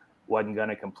it. Wasn't going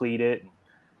to complete it.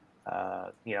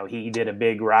 He did a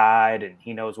big ride and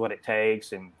he knows what it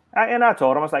takes. And I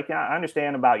told him, I was like, yeah, I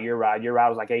understand about your ride. Your ride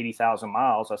was like 80,000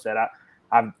 miles. I said,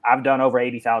 I've done over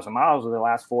 80,000 miles in the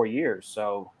last 4 years.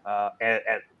 So,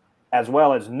 as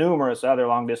well as numerous other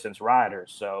long distance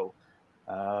riders. So,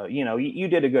 you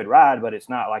did a good ride, but it's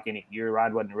not like your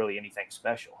ride wasn't really anything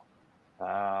special.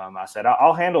 I said,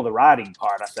 I'll handle the riding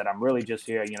part. I said, I'm really just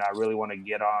here. I really want to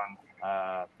get on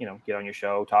your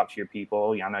show, talk to your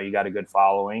people. I know you got a good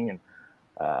following, and,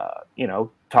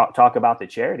 talk about the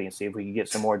charity and see if we can get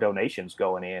some more donations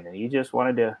going in. And he just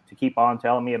wanted to keep on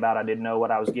telling me about, I didn't know what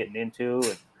I was getting into. And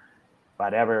if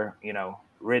I'd ever,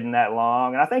 ridden that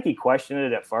long. And I think he questioned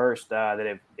it at first, that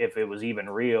if it was even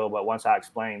real. But once I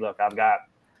explained, look, I've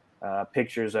got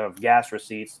pictures of gas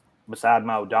receipts beside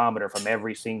my odometer from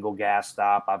every single gas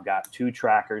stop. I've got 2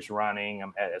 trackers running.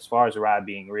 As far as the ride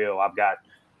being real, I've got,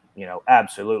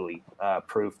 absolutely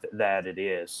proof that it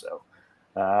is. So,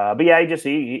 but yeah,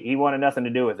 he wanted nothing to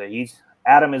do with it.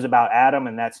 Adam is about Adam,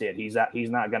 and that's it. He's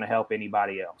not going to help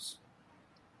anybody else.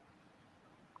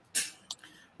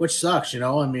 Which sucks,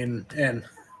 and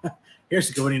Here's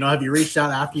a good one. Have you reached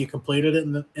out after you completed it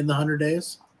in the 100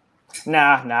 days?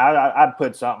 Nah. I'd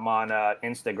put something on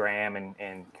Instagram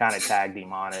and kind of tagged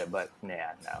him on it, but no.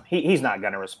 He's not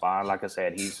going to respond. Like I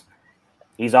said,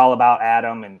 he's all about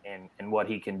Adam and what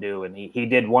he can do, and he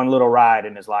did one little ride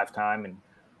in his lifetime, and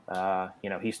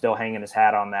he's still hanging his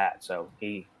hat on that. So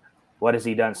what has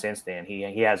he done since then?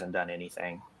 He hasn't done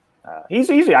anything.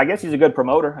 I guess he's a good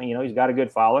promoter. He's got a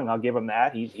good following. I'll give him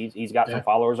that. He's got some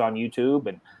followers on YouTube,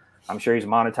 and I'm sure he's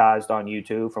monetized on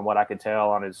YouTube from what I could tell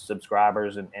on his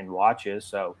subscribers and watches.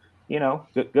 So,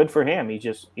 good for him. He's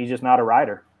just not a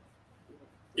rider.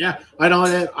 Yeah, I know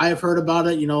that. I've heard about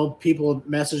it. People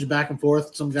message back and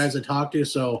forth, some guys I talk to.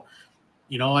 So,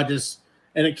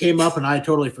 and it came up and I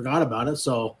totally forgot about it.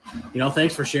 So,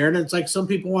 thanks for sharing it. It's like some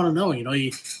people want to know,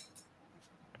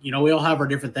 we all have our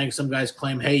different things. Some guys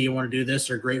claim, hey, you want to do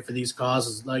this, or great for these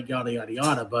causes, like yada, yada,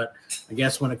 yada. But I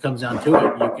guess when it comes down to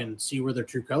it, you can see where their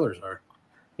true colors are.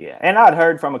 Yeah. And I'd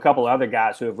heard from a couple of other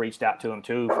guys who have reached out to him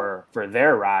too for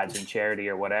their rides in charity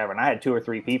or whatever. And I had 2 or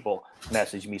 3 people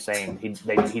message me saying he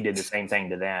did the same thing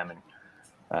to them.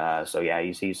 And so, yeah,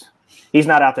 he's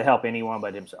not out to help anyone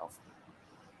but himself.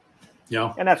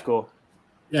 Yeah. And that's cool.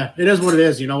 Yeah, it is what it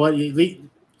is. You know what?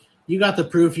 You got the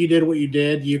proof. You did what you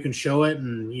did. You can show it.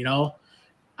 And,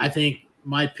 I think,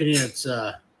 my opinion, it's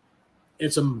a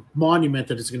monument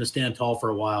that is going to stand tall for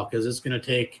a while, because it's going to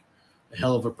take a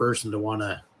hell of a person to want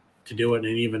to do it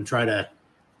and even try to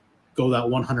go that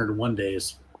 101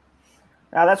 days.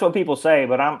 Now, that's what people say,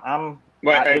 but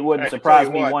it wouldn't surprise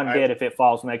me one bit if it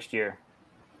falls next year.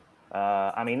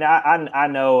 I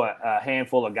know a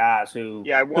handful of guys who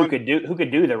could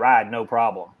do the ride, no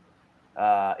problem.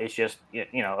 It's just,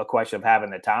 a question of having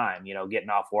the time, getting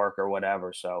off work or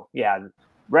whatever. So, yeah,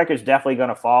 record's definitely going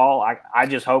to fall. I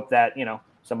just hope that,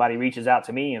 somebody reaches out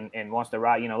to me and wants to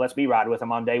ride, let's be ride with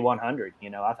them on day 100.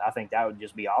 I think that would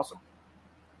just be awesome.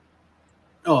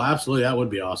 Oh, absolutely. That would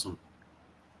be awesome.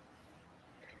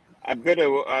 I was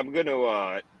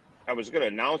going to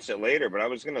announce it later, but I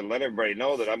was going to let everybody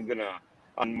know that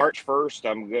on March 1st,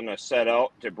 I'm going to set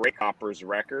out to break Hopper's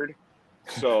record.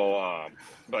 So,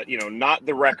 but not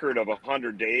the record of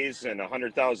 100 days and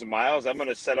 100,000 miles. I'm going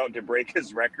to set out to break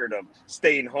his record of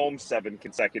staying home 7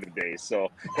 consecutive days.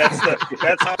 So that's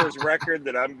Hopper's record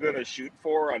that I'm going to shoot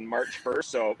for on March 1st.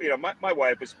 So, my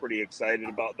wife is pretty excited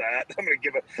about that. I'm going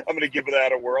to give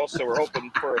that a whirl. So we're hoping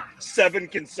for 7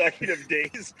 consecutive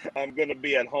days. I'm going to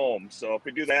be at home. So if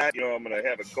we do that, I'm going to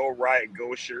have a Go Riot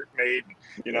Go shirt made,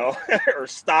 or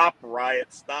Stop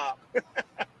Riot Stop.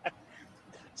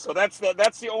 So that's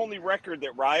the only record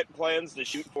that Riot plans to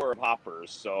shoot for of Hoppers.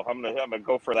 So I'm gonna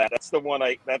go for that. That's the one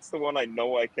I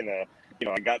know I can I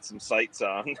got some sights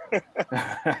on.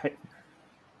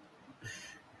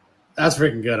 That's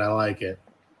freaking good. I like it.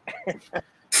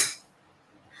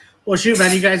 Well, shoot,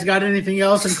 man, you guys got anything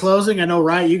else in closing? I know,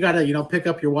 Riot, you got to pick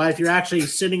up your wife. You're actually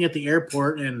sitting at the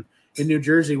airport in New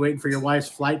Jersey waiting for your wife's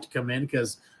flight to come in,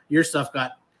 because your stuff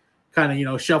got kind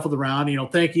of shuffled around.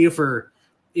 Thank you for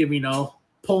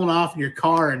pulling off in your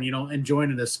car and and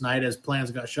joining us tonight as plans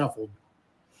got shuffled.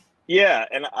 Yeah,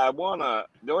 and the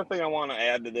only thing I want to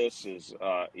add to this is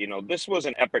this was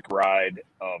an epic ride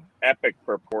of epic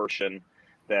proportion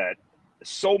that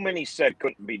so many said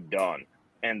couldn't be done.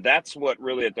 And that's what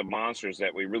really at the Monsters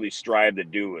that we really strive to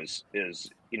do is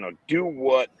do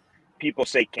what people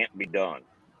say can't be done,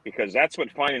 because that's what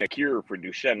finding a cure for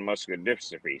Duchenne muscular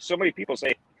dystrophy. So many people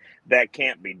say that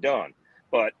can't be done,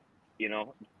 but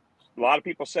a lot of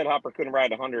people said Hopper couldn't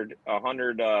ride 100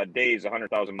 days,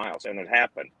 100,000 miles, and it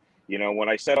happened. When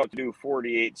I set out to do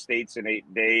 48 states in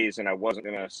 8 days, and I wasn't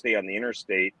going to stay on the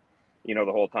interstate, the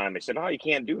whole time, they said, "Oh, you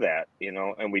can't do that,"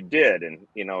 and we did. And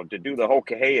to do the whole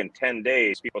Cahay in 10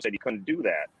 days, people said you couldn't do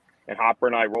that. And Hopper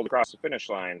and I rolled across the finish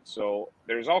line. So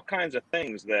there's all kinds of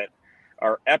things that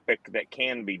are epic that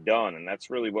can be done, and that's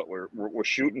really what we're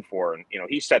shooting for. And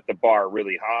he set the bar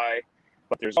really high,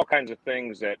 but there's all kinds of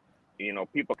things that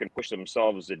people can push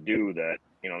themselves to do that.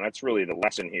 That's really the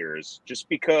lesson here, is just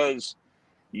because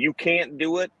you can't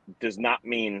do it does not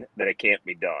mean that it can't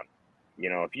be done.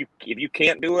 If you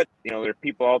can't do it, there are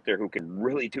people out there who can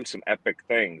really do some epic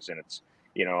things. And it's,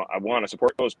 I want to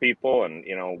support those people. And,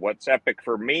 what's epic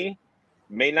for me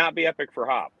may not be epic for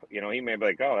Hop. He may be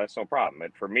like, oh, that's no problem.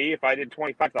 But for me, if I did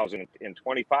 25,000 in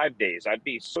 25 days, I'd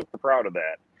be super proud of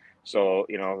that. So,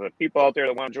 the people out there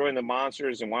that want to join the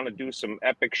Monsters and want to do some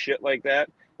epic shit like that,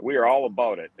 we are all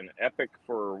about it. And epic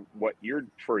for you,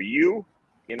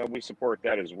 we support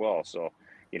that as well. So,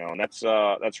 and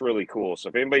that's really cool. So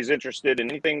if anybody's interested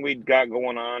in anything we got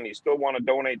going on, you still want to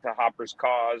donate to Hopper's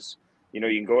cause, you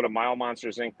can go to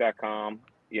milemonstersinc.com.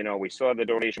 We still have the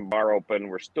donation bar open.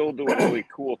 We're still doing really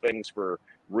cool things for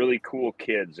really cool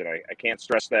kids. And I can't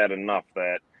stress that enough,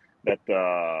 that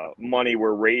the money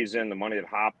we're raising, the money that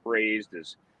Hop raised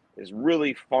is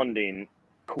really funding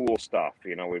cool stuff.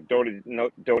 We've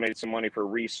donated some money for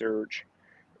research,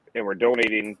 and we're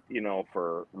donating,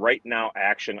 for right now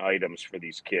action items for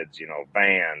these kids,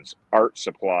 vans, art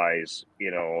supplies,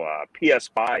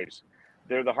 PS5s.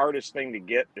 They're the hardest thing to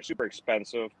get. They're super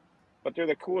expensive, but they're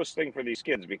the coolest thing for these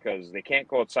kids because they can't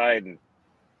go outside and,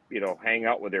 hang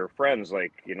out with their friends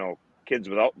like, kids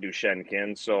without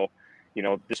Duchenne. So,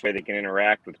 this way they can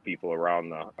interact with people around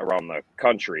the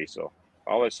country. So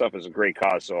all that stuff is a great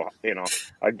cause. So,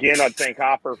 again, I'd thank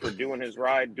Hopper for doing his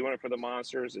ride, doing it for the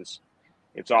Monsters.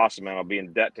 It's awesome, man. I'll be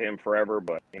in debt to him forever.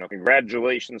 But,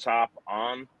 congratulations, Hop,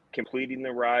 on completing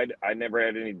the ride. I never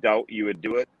had any doubt you would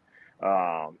do it.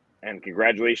 And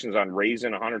congratulations on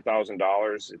raising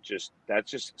 $100,000.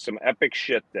 That's just some epic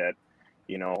shit that,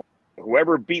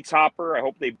 whoever beats Hopper, I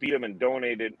hope they beat him and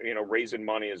donated, raising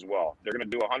money as well. They're going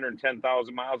to do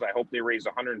 110,000 miles. I hope they raise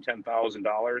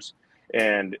 $110,000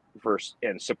 and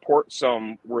support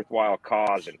some worthwhile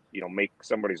cause and, make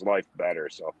somebody's life better.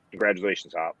 So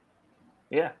congratulations, Hop.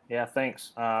 Yeah.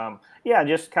 Thanks.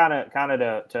 Just kind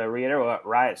of to reiterate what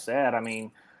Riot said. I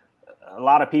mean, a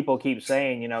lot of people keep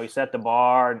saying, you set the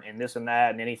bar and this and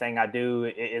that, and anything I do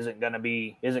isn't going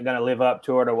to live up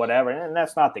to it or whatever. And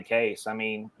that's not the case. I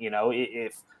mean,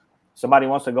 if somebody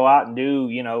wants to go out and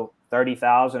do,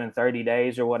 30,000 in 30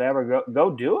 days or whatever,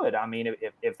 go do it. I mean,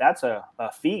 if that's a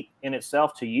feat in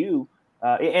itself to you,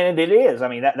 and it is, I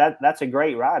mean, that's a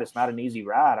great ride. It's not an easy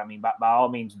ride. I mean, by all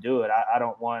means do it. I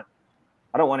don't want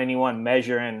anyone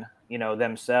measuring,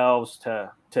 themselves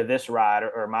to this ride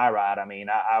or my ride. I mean,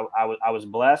 I was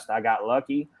blessed. I got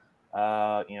lucky.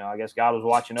 I guess God was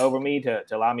watching over me to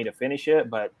allow me to finish it,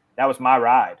 but that was my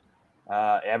ride.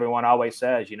 Everyone always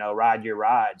says, ride your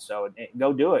ride. So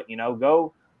go do it,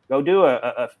 go do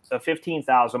a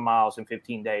 15,000 miles in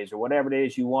 15 days or whatever it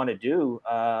is you want to do.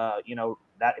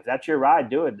 That if that's your ride,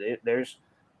 do it.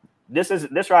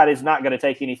 This ride is not going to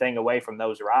take anything away from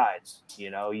those rides.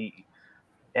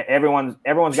 Everyone's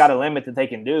got a limit that they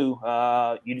can do.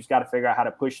 You just got to figure out how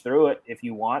to push through it if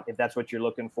that's what you're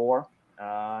looking for,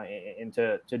 and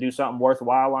to do something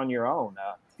worthwhile on your own.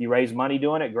 If you raise money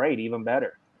doing it, great, even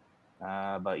better.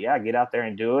 But yeah, get out there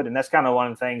and do it. And that's kind of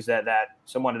one of the things that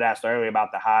someone had asked earlier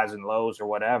about the highs and lows or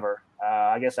whatever.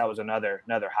 I guess that was another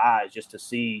high, is just to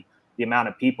see the amount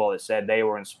of people that said they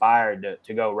were inspired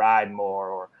to go ride more,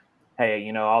 or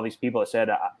hey, all these people that said,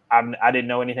 I didn't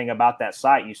know anything about that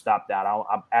site you stopped at.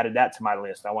 I added that to my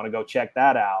list. I want to go check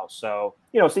that out. So,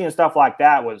 seeing stuff like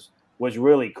that was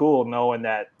really cool, knowing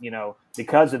that,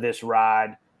 because of this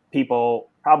ride, people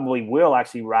probably will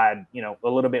actually ride, a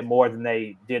little bit more than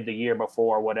they did the year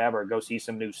before or whatever, go see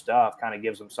some new stuff, kind of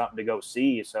gives them something to go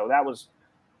see. So that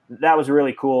was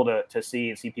really cool to see,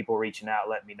 and see people reaching out,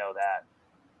 letting me know that.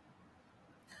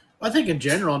 I think in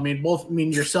general,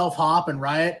 yourself, Hop, and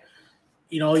Riot,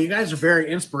 you guys are very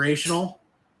inspirational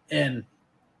and,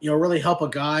 really help a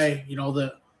guy,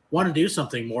 that want to do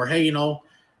something more. Hey,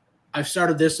 I've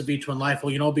started this at V-Twin Life.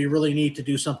 Well, it'd be really neat to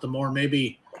do something more.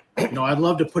 Maybe, I'd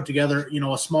love to put together,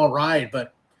 a small ride,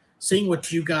 but seeing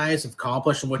what you guys have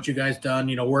accomplished and what you guys done,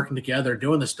 working together,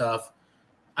 doing the stuff.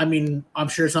 I mean, I'm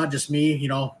sure it's not just me,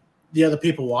 the other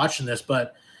people watching this,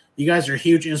 but you guys are a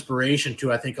huge inspiration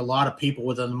to, I think, a lot of people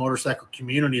within the motorcycle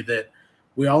community, that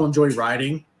we all enjoy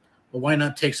riding. But why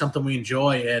not take something we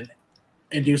enjoy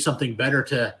and do something better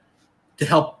to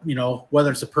help,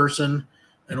 whether it's a person,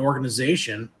 an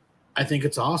organization. I think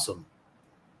it's awesome.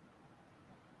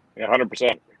 Yeah,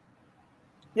 100%.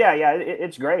 Yeah,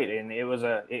 it's great, and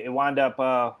it wound up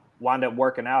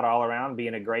working out all around,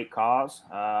 being a great cause.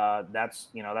 That's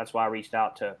why I reached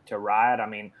out to Riot. I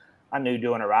mean, I knew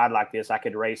doing a ride like this, I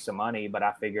could raise some money, but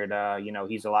I figured,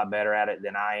 he's a lot better at it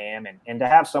than I am. And to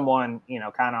have someone,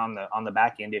 kind of on the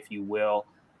back end, if you will,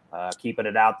 keeping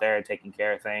it out there, taking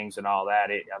care of things and all that,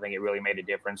 I think it really made a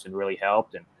difference and really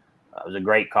helped. And it was a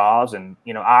great cause. And,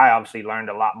 I obviously learned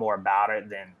a lot more about it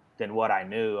than what I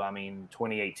knew. I mean,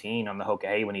 2018 on the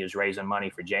Hoka when he was raising money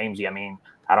for Jamesy, I mean,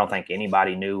 I don't think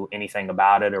anybody knew anything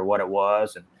about it or what it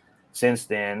was. And since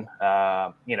then,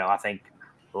 I think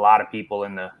a lot of people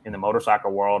in the motorcycle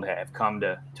world have come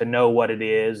to know what it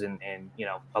is, and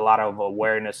a lot of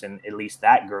awareness in at least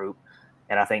that group.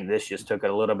 And I think this just took it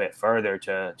a little bit further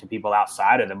to people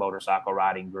outside of the motorcycle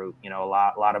riding group. A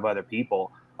lot of other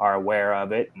people are aware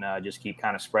of it, and just keep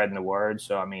kind of spreading the word.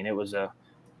 So, I mean, it was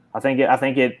I think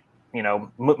it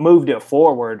moved it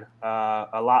forward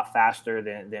a lot faster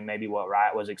than maybe what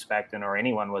Riot was expecting or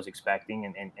anyone was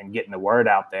expecting, and getting the word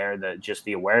out there. That just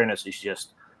the awareness is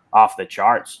just off the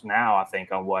charts now, I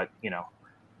think, on what,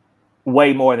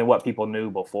 way more than what people knew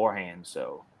beforehand.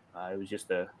 So it was just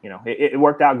it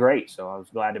worked out great. So I was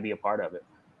glad to be a part of it.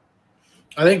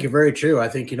 I think you're very true. I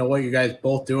think, what you guys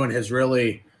both doing has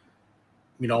really,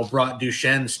 brought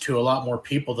Duchenne's to a lot more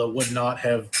people that would not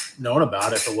have known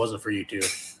about it if it wasn't for you two.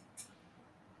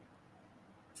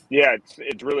 Yeah,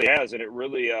 it really has. And it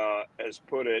really has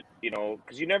put it,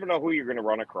 because you never know who you're going to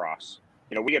run across.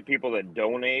 We get people that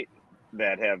donate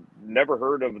that have never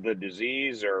heard of the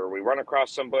disease, or we run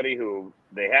across somebody who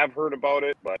they have heard about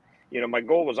it. But, my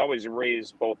goal was always to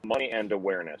raise both money and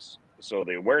awareness. So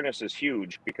the awareness is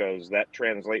huge because that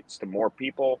translates to more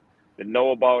people that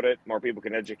know about it. More people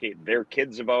can educate their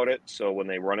kids about it. So when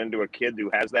they run into a kid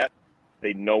who has that,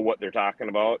 they know what they're talking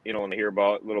about. When they hear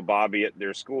about little Bobby at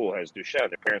their school has Duchenne,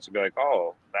 their parents will be like,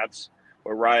 oh, that's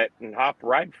what Riot and Hop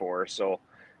ride for. So,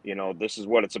 this is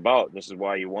what it's about. This is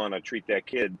why you want to treat that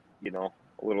kid, a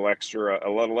little extra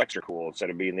cool instead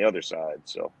of being the other side.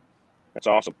 So that's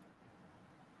awesome.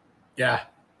 Yeah.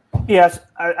 Yes,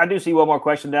 I do see one more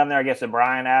question down there. I guess that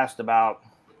Brian asked about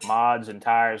mods and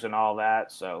tires and all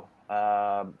that. So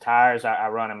tires, I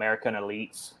run American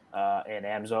Elites and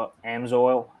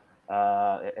Amsoil.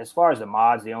 As far as the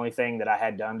mods, the only thing that I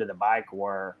had done to the bike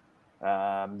were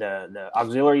the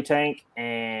auxiliary tank,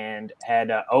 and had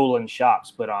Olin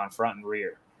shocks put on front and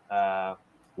rear.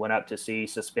 Went up to see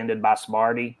Suspended by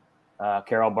Smarty,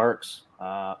 Carol Burks,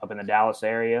 up in the Dallas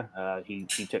area. He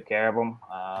took care of them.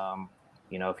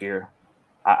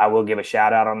 I will give a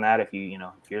shout out on that. If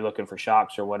you're looking for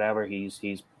shocks or whatever,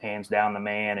 he's hands down the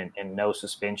man, and no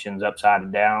suspensions upside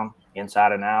and down,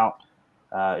 inside and out.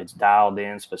 It's dialed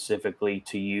in specifically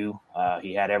to you.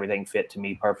 He had everything fit to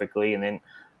me perfectly. And then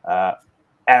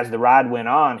as the ride went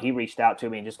on, he reached out to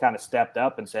me and just kind of stepped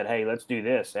up and said, hey, let's do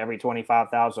this. Every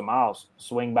 25,000 miles,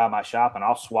 swing by my shop and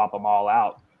I'll swap them all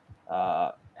out,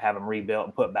 have them rebuilt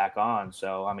and put back on.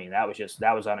 So,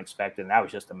 that was unexpected. And that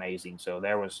was just amazing. So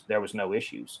there was no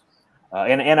issues.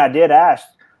 And I did ask,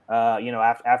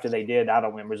 after they did, I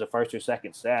don't remember, it was the first or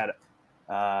second set,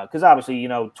 because obviously,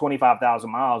 25,000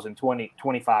 miles in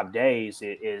 25 days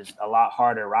is a lot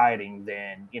harder riding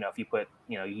than, if you put,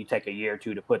 you take a year or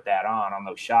two to put that on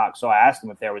those shocks. So I asked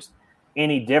them if there was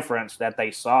any difference that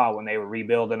they saw when they were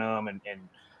rebuilding them and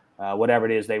whatever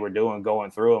it is they were doing,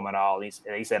 going through them and all.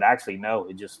 He said, actually, no,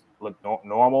 it just looked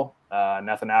normal,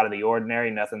 nothing out of the ordinary,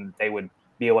 nothing that they would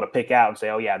be able to pick out and say,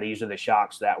 oh, yeah, these are the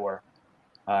shocks that were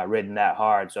ridden that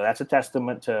hard. So that's a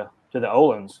testament to the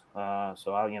Olins.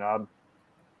 So, I'd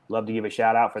love to give a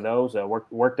shout out for those.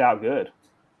 Worked out good.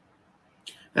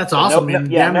 That's awesome.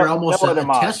 We're almost a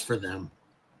test for them.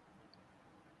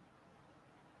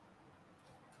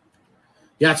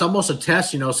 Yeah, it's almost a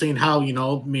test, seeing how,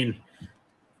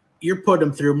 you're putting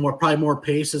them through probably more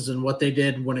paces than what they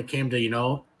did when it came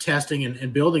to, testing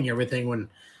and building everything. When,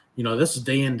 this is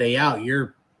day in, day out,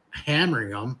 you're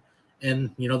hammering them,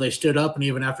 and, they stood up, and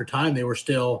even after time, they were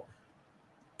still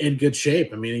in good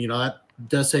shape. That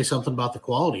does say something about the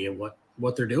quality of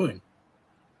what they're doing.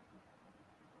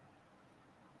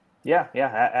 Yeah,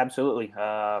 absolutely.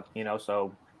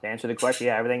 So to answer the question,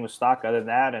 yeah, everything was stock other than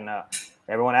that. And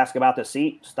everyone asked about the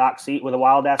seat, stock seat with a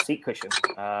wild ass seat cushion.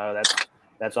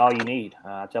 That's all you need.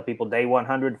 I tell people day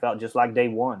 100 felt just like day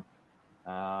one.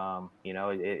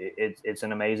 It's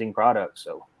an amazing product.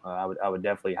 So I would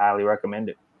definitely highly recommend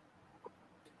it.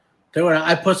 Tell you what,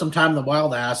 I put some time in the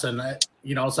wild ass, and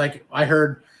it's like I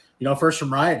heard, first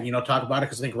from Riot, talk about it,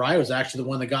 because I think Riot was actually the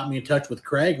one that got me in touch with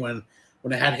Craig when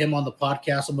I had him on the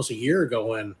podcast almost a year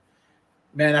ago. And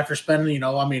man, after spending,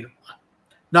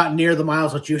 not near the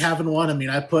miles that you have in one,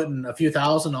 I put in a few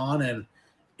thousand on, and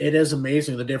it is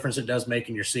amazing the difference it does make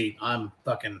in your seat. I'm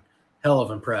fucking hell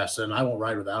of impressed, and I won't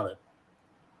ride without it.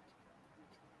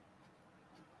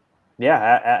 Yeah,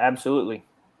 absolutely.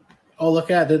 Oh,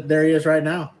 look at it. There he is right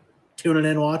now, tuning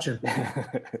in, watching.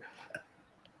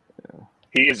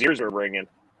 His ears are ringing.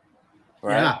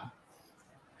 Right? Yeah.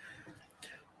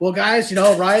 Well, guys,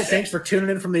 Riot, thanks for tuning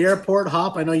in from the airport.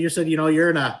 Hop, I know you said, you're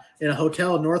in a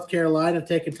hotel in North Carolina,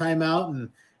 taking time out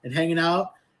and hanging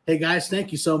out. Hey, guys,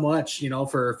 thank you so much,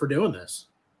 for doing this.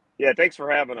 Yeah, thanks for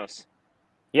having us.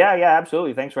 Yeah,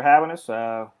 absolutely. Thanks for having us.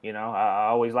 I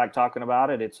always like talking about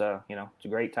it. It's a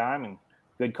great time and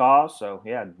good cause. So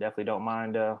yeah, definitely don't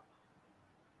mind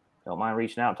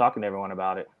reaching out and talking to everyone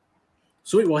about it.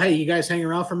 Sweet. Well, hey, you guys hang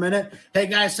around for a minute. Hey,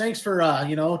 guys, thanks for,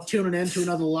 tuning in to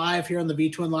another live here on the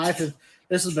V-Twin Live.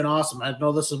 This has been awesome. I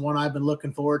know this is one I've been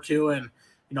looking forward to. And,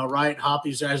 Riot and Hop,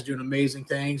 these guys are doing amazing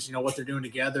things, what they're doing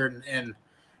together and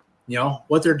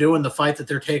what they're doing, the fight that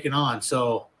they're taking on.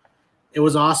 So it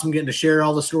was awesome getting to share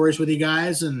all the stories with you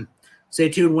guys. And stay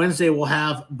tuned. Wednesday, we'll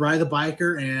have Bri the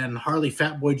Biker and Harley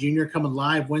Fatboy Jr. coming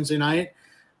live Wednesday night. A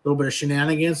little bit of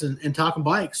shenanigans and talking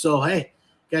bikes. So, hey,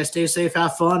 guys, stay safe.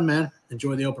 Have fun, man.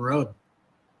 Enjoy the open road.